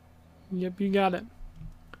 Yep, you got it.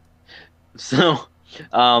 So,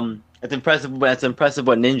 it's impressive. That's impressive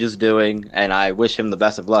what Ninja's doing, and I wish him the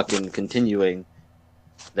best of luck in continuing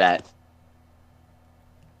that.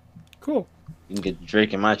 Cool. You can get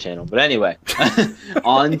Drake in my channel, but anyway,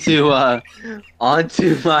 on to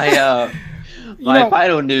my my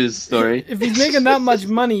final news story. If he's making that much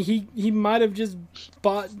money, he might have just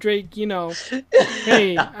bought Drake. You know,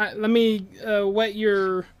 hey, let me wet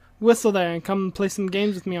your whistle there and come play some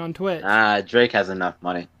games with me on Twitch. Drake has enough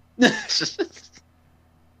money. You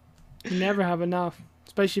never have enough,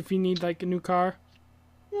 especially if you need like a new car.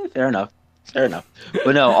 Yeah, fair enough. Fair enough.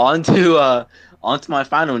 But no, on to my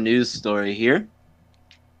final news story here.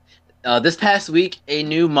 This past week, a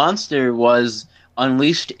new monster was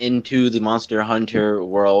unleashed into the Monster Hunter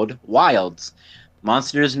World Wilds.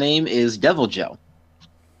 Monster's name is Deviljho,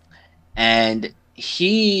 and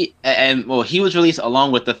he was released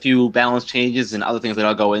along with a few balance changes and other things that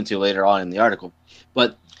I'll go into later on in the article.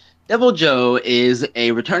 But Deviljho is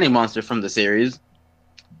a returning monster from the series,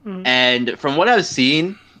 and from what I've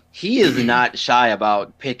seen, he is not shy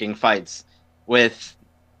about picking fights with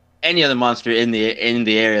any other monster in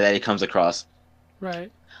the area that he comes across.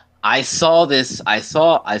 Right. I saw this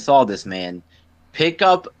man pick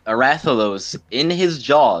up a Rathalos in his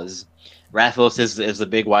jaws. Rathalos is the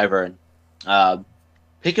big wyvern.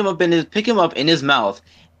 Pick him up in his mouth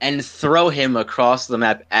and throw him across the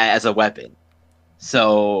map as a weapon.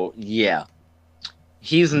 So yeah,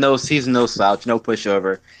 he's no slouch, no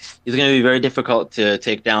pushover. He's going to be very difficult to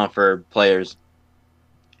take down for players.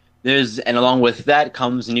 And along with that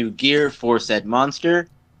comes new gear for said monster,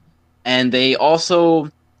 and they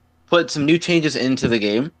also put some new changes into the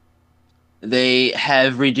game. They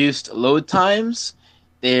have reduced load times.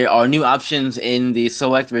 There are new options in the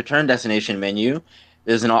select return destination menu.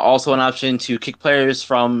 There's also an option to kick players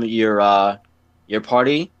from your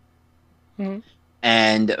party. Mm-hmm.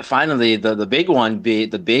 And finally,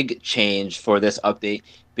 the big change for this update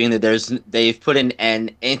being that they've put in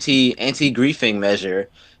an anti-griefing measure,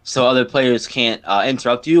 so other players can't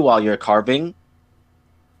interrupt you while you're carving.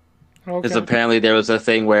 Because apparently there was a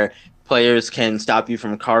thing where players can stop you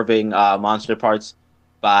from carving monster parts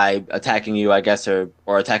by attacking you, I guess, or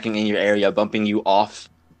attacking in your area, bumping you off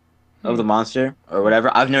of the monster or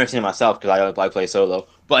whatever. I've never seen it myself because I play solo,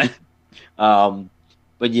 but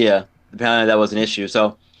yeah, apparently that was an issue.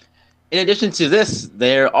 So, in addition to this,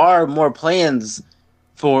 there are more plans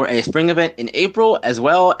for a spring event in April, as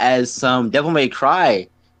well as some Devil May Cry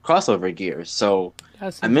crossover gear. So,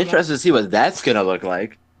 I'm interested to see what that's gonna look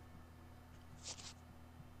like.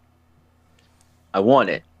 I want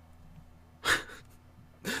it.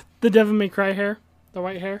 The Devil May Cry hair, the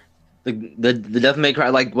white hair. The Devil May Cry,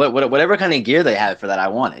 like whatever kind of gear they have for that, I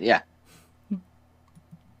want it. Yeah.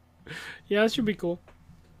 Yeah, that should be cool.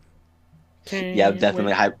 Yeah, I'm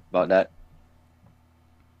definitely hyped about that.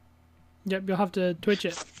 Yep, you'll have to Twitch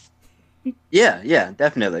it. Yeah,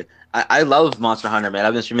 definitely. I love Monster Hunter, man.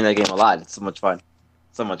 I've been streaming that game a lot. It's so much fun.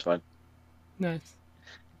 So much fun. Nice.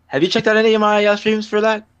 Have you checked out any of my streams for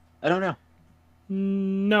that? I don't know.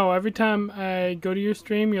 No, every time I go to your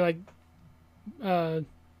stream, you're like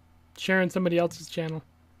sharing somebody else's channel.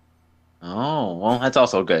 Oh, well, that's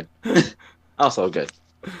also good. Also good.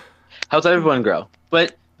 Helps everyone grow.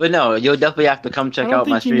 But no, you'll definitely have to come check out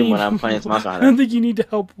my stream when I'm playing Monster Hunter. I don't think you need to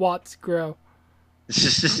help Watts grow.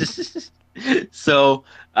 So,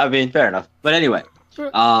 I mean, fair enough. But anyway,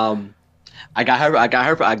 I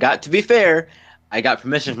got to be fair, I got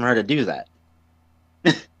permission from her to do that.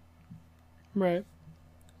 Right.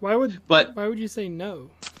 Why would you say no?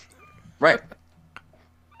 Right.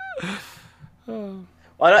 Well,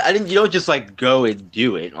 I didn't. You don't just like go and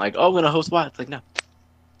do it. Like, oh, I'm gonna host what? It's like, no.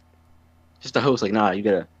 Just a host, like, nah. You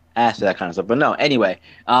gotta ask for that kind of stuff. But no. Anyway,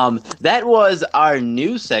 that was our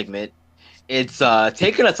news segment. It's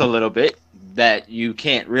taken us a little bit, that you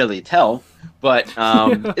can't really tell, but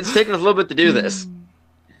it's taken us a little bit to do this.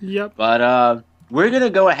 Yep. But we're going to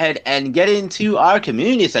go ahead and get into our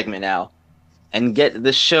community segment now and get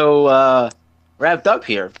the show wrapped up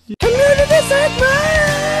here. Community segment!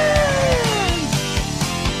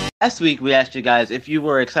 Last week we asked you guys if you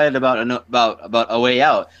were excited about A Way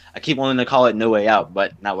Out. I keep wanting to call it No Way Out,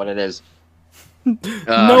 but not what it is.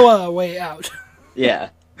 No way out. Yeah.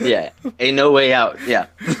 A No Way Out. Yeah.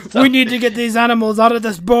 We need to get these animals out of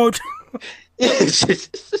this boat.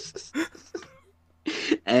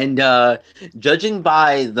 And judging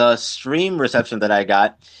by the stream reception that I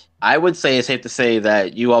got, I would say it's safe to say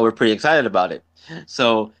that you all were pretty excited about it.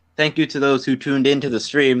 So thank you to those who tuned into the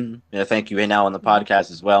stream. Thank you now on the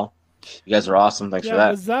podcast as well. You guys are awesome. Thanks for that.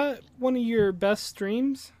 Was that one of your best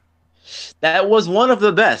streams? That was one of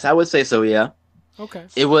the best. I would say so, yeah. Okay.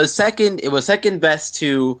 It was second best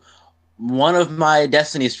to one of my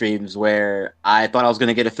Destiny streams where I thought I was going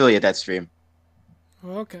to get affiliate that stream.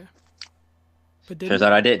 Okay. But turns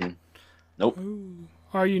out I didn't. Nope. Ooh.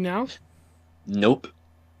 Are you now? Nope.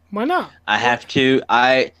 Why not? I have to.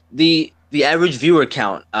 The average viewer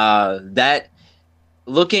count. That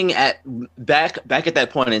looking at back at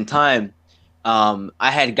that point in time,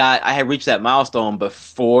 I had reached that milestone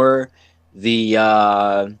before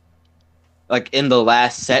the like in the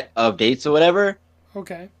last set of dates or whatever.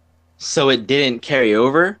 Okay. So it didn't carry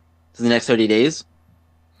over to the next 30 days.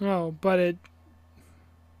 Oh, but it.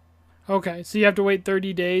 Okay, so you have to wait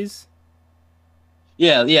 30 days.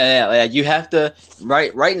 Yeah. You have to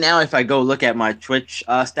right now. If I go look at my Twitch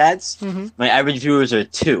stats, my average viewers are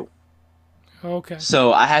 2. Okay.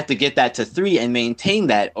 So I have to get that to 3 and maintain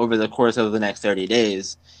that over the course of the next 30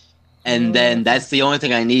 days, and then that's the only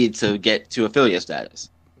thing I need to get to affiliate status.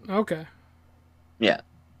 Okay. Yeah.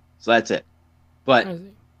 So that's it. But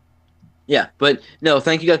yeah, but no,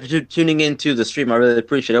 thank you guys for tuning into the stream. I really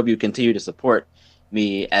appreciate it. I hope you continue to support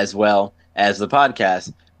me as well as the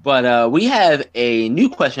podcast. But we have a new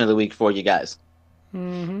question of the week for you guys.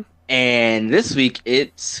 And this week,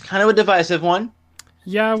 it's kind of a divisive one.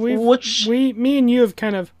 Yeah, me and you have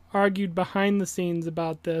kind of argued behind the scenes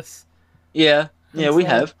about this. Yeah, we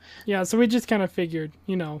have. Yeah, so we just kind of figured,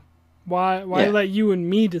 why let you and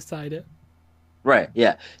me decide it? Right,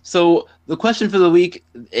 yeah. So the question for the week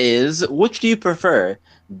is, which do you prefer,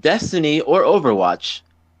 Destiny or Overwatch,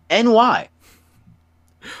 and why?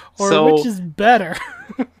 Or which is better?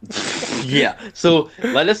 Yeah, so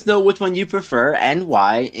let us know which one you prefer and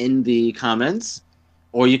why in the comments,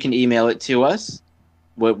 or you can email it to us,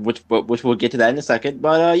 which we'll get to that in a second.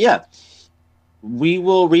 But yeah, we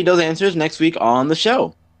will read those answers next week on the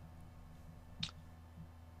show.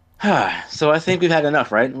 So I think we've had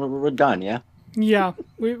enough, right? We're done, yeah? Yeah,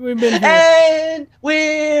 we've been here. And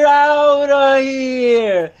we're out of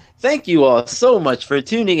here! Thank you all so much for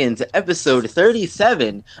tuning in to episode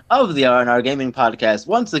 37 of the R&R Gaming Podcast.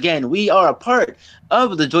 Once again, we are a part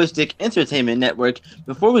of the Joystick Entertainment Network.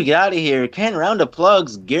 Before we get out of here, can round of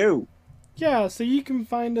plugs go? Yeah, so you can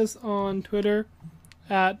find us on Twitter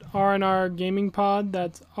at R&R Gaming Pod.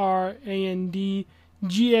 That's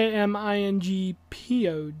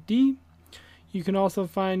RANDGAMINGPOD. You can also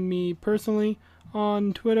find me personally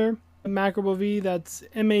on Twitter, Macrobov. That's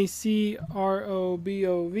MACROBOV.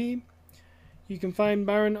 You can find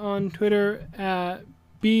Byron on Twitter at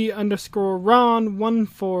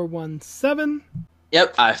B_Ron1417.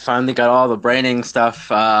 Yep, I finally got all the branding stuff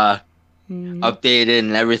updated,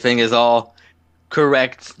 and everything is all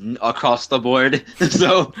correct across the board.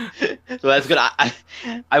 so that's good.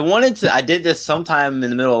 I did this sometime in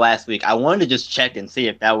the middle of last week. I wanted to just check and see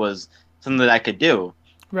if that was something that I could do.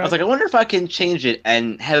 Right. I was like, I wonder if I can change it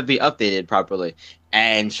and have it be updated properly.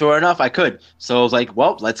 And sure enough, I could. So I was like,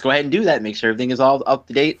 well, let's go ahead and do that. Make sure everything is all up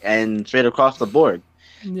to date and straight across the board.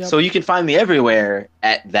 Yep. So you can find me everywhere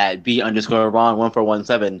at that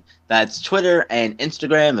B_Ron1417. That's Twitter and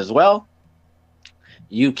Instagram as well.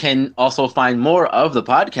 You can also find more of the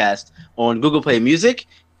podcast on Google Play Music,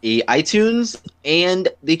 iTunes, and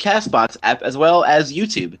the Castbox app, as well as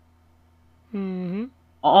YouTube.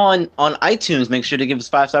 On iTunes, make sure to give us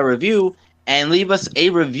a 5-star review and leave us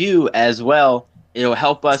a review as well. It'll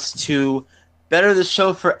help us to better the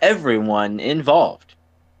show for everyone involved.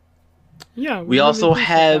 Yeah, we also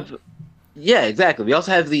have... Yeah, exactly. We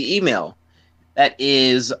also have the email. That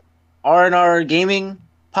is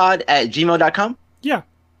rnrgamingpod@gmail.com. Yeah,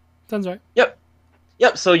 sounds right. Yep.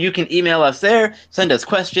 So you can email us there, send us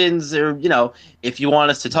questions, or, if you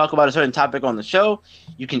want us to talk about a certain topic on the show,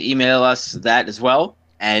 you can email us that as well,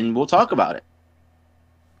 and we'll talk about it.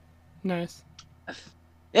 Nice.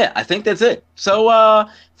 Yeah, I think that's it. So,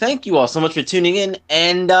 thank you all so much for tuning in,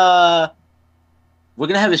 and we're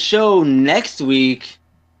gonna have a show next week.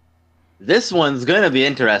 This one's gonna be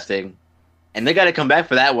interesting, and they got to come back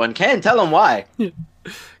for that one. Ken, tell them why.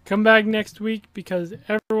 Come back next week because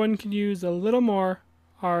everyone could use a little more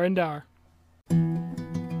R&R.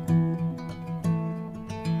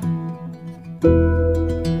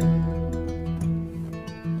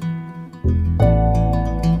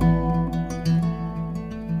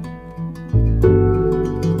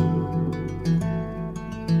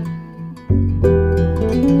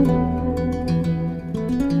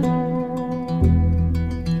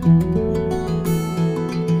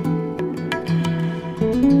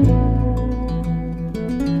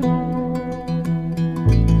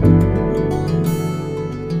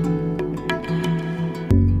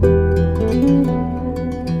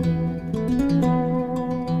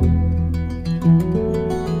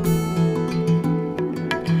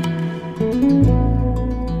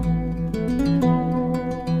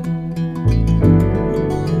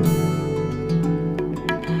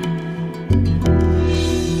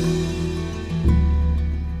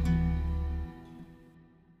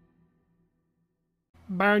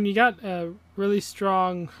 Byron, you got a really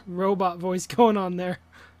strong robot voice going on there.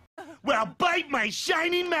 Well, bite my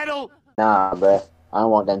shining metal! Nah, bruh. I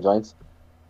don't want them joints.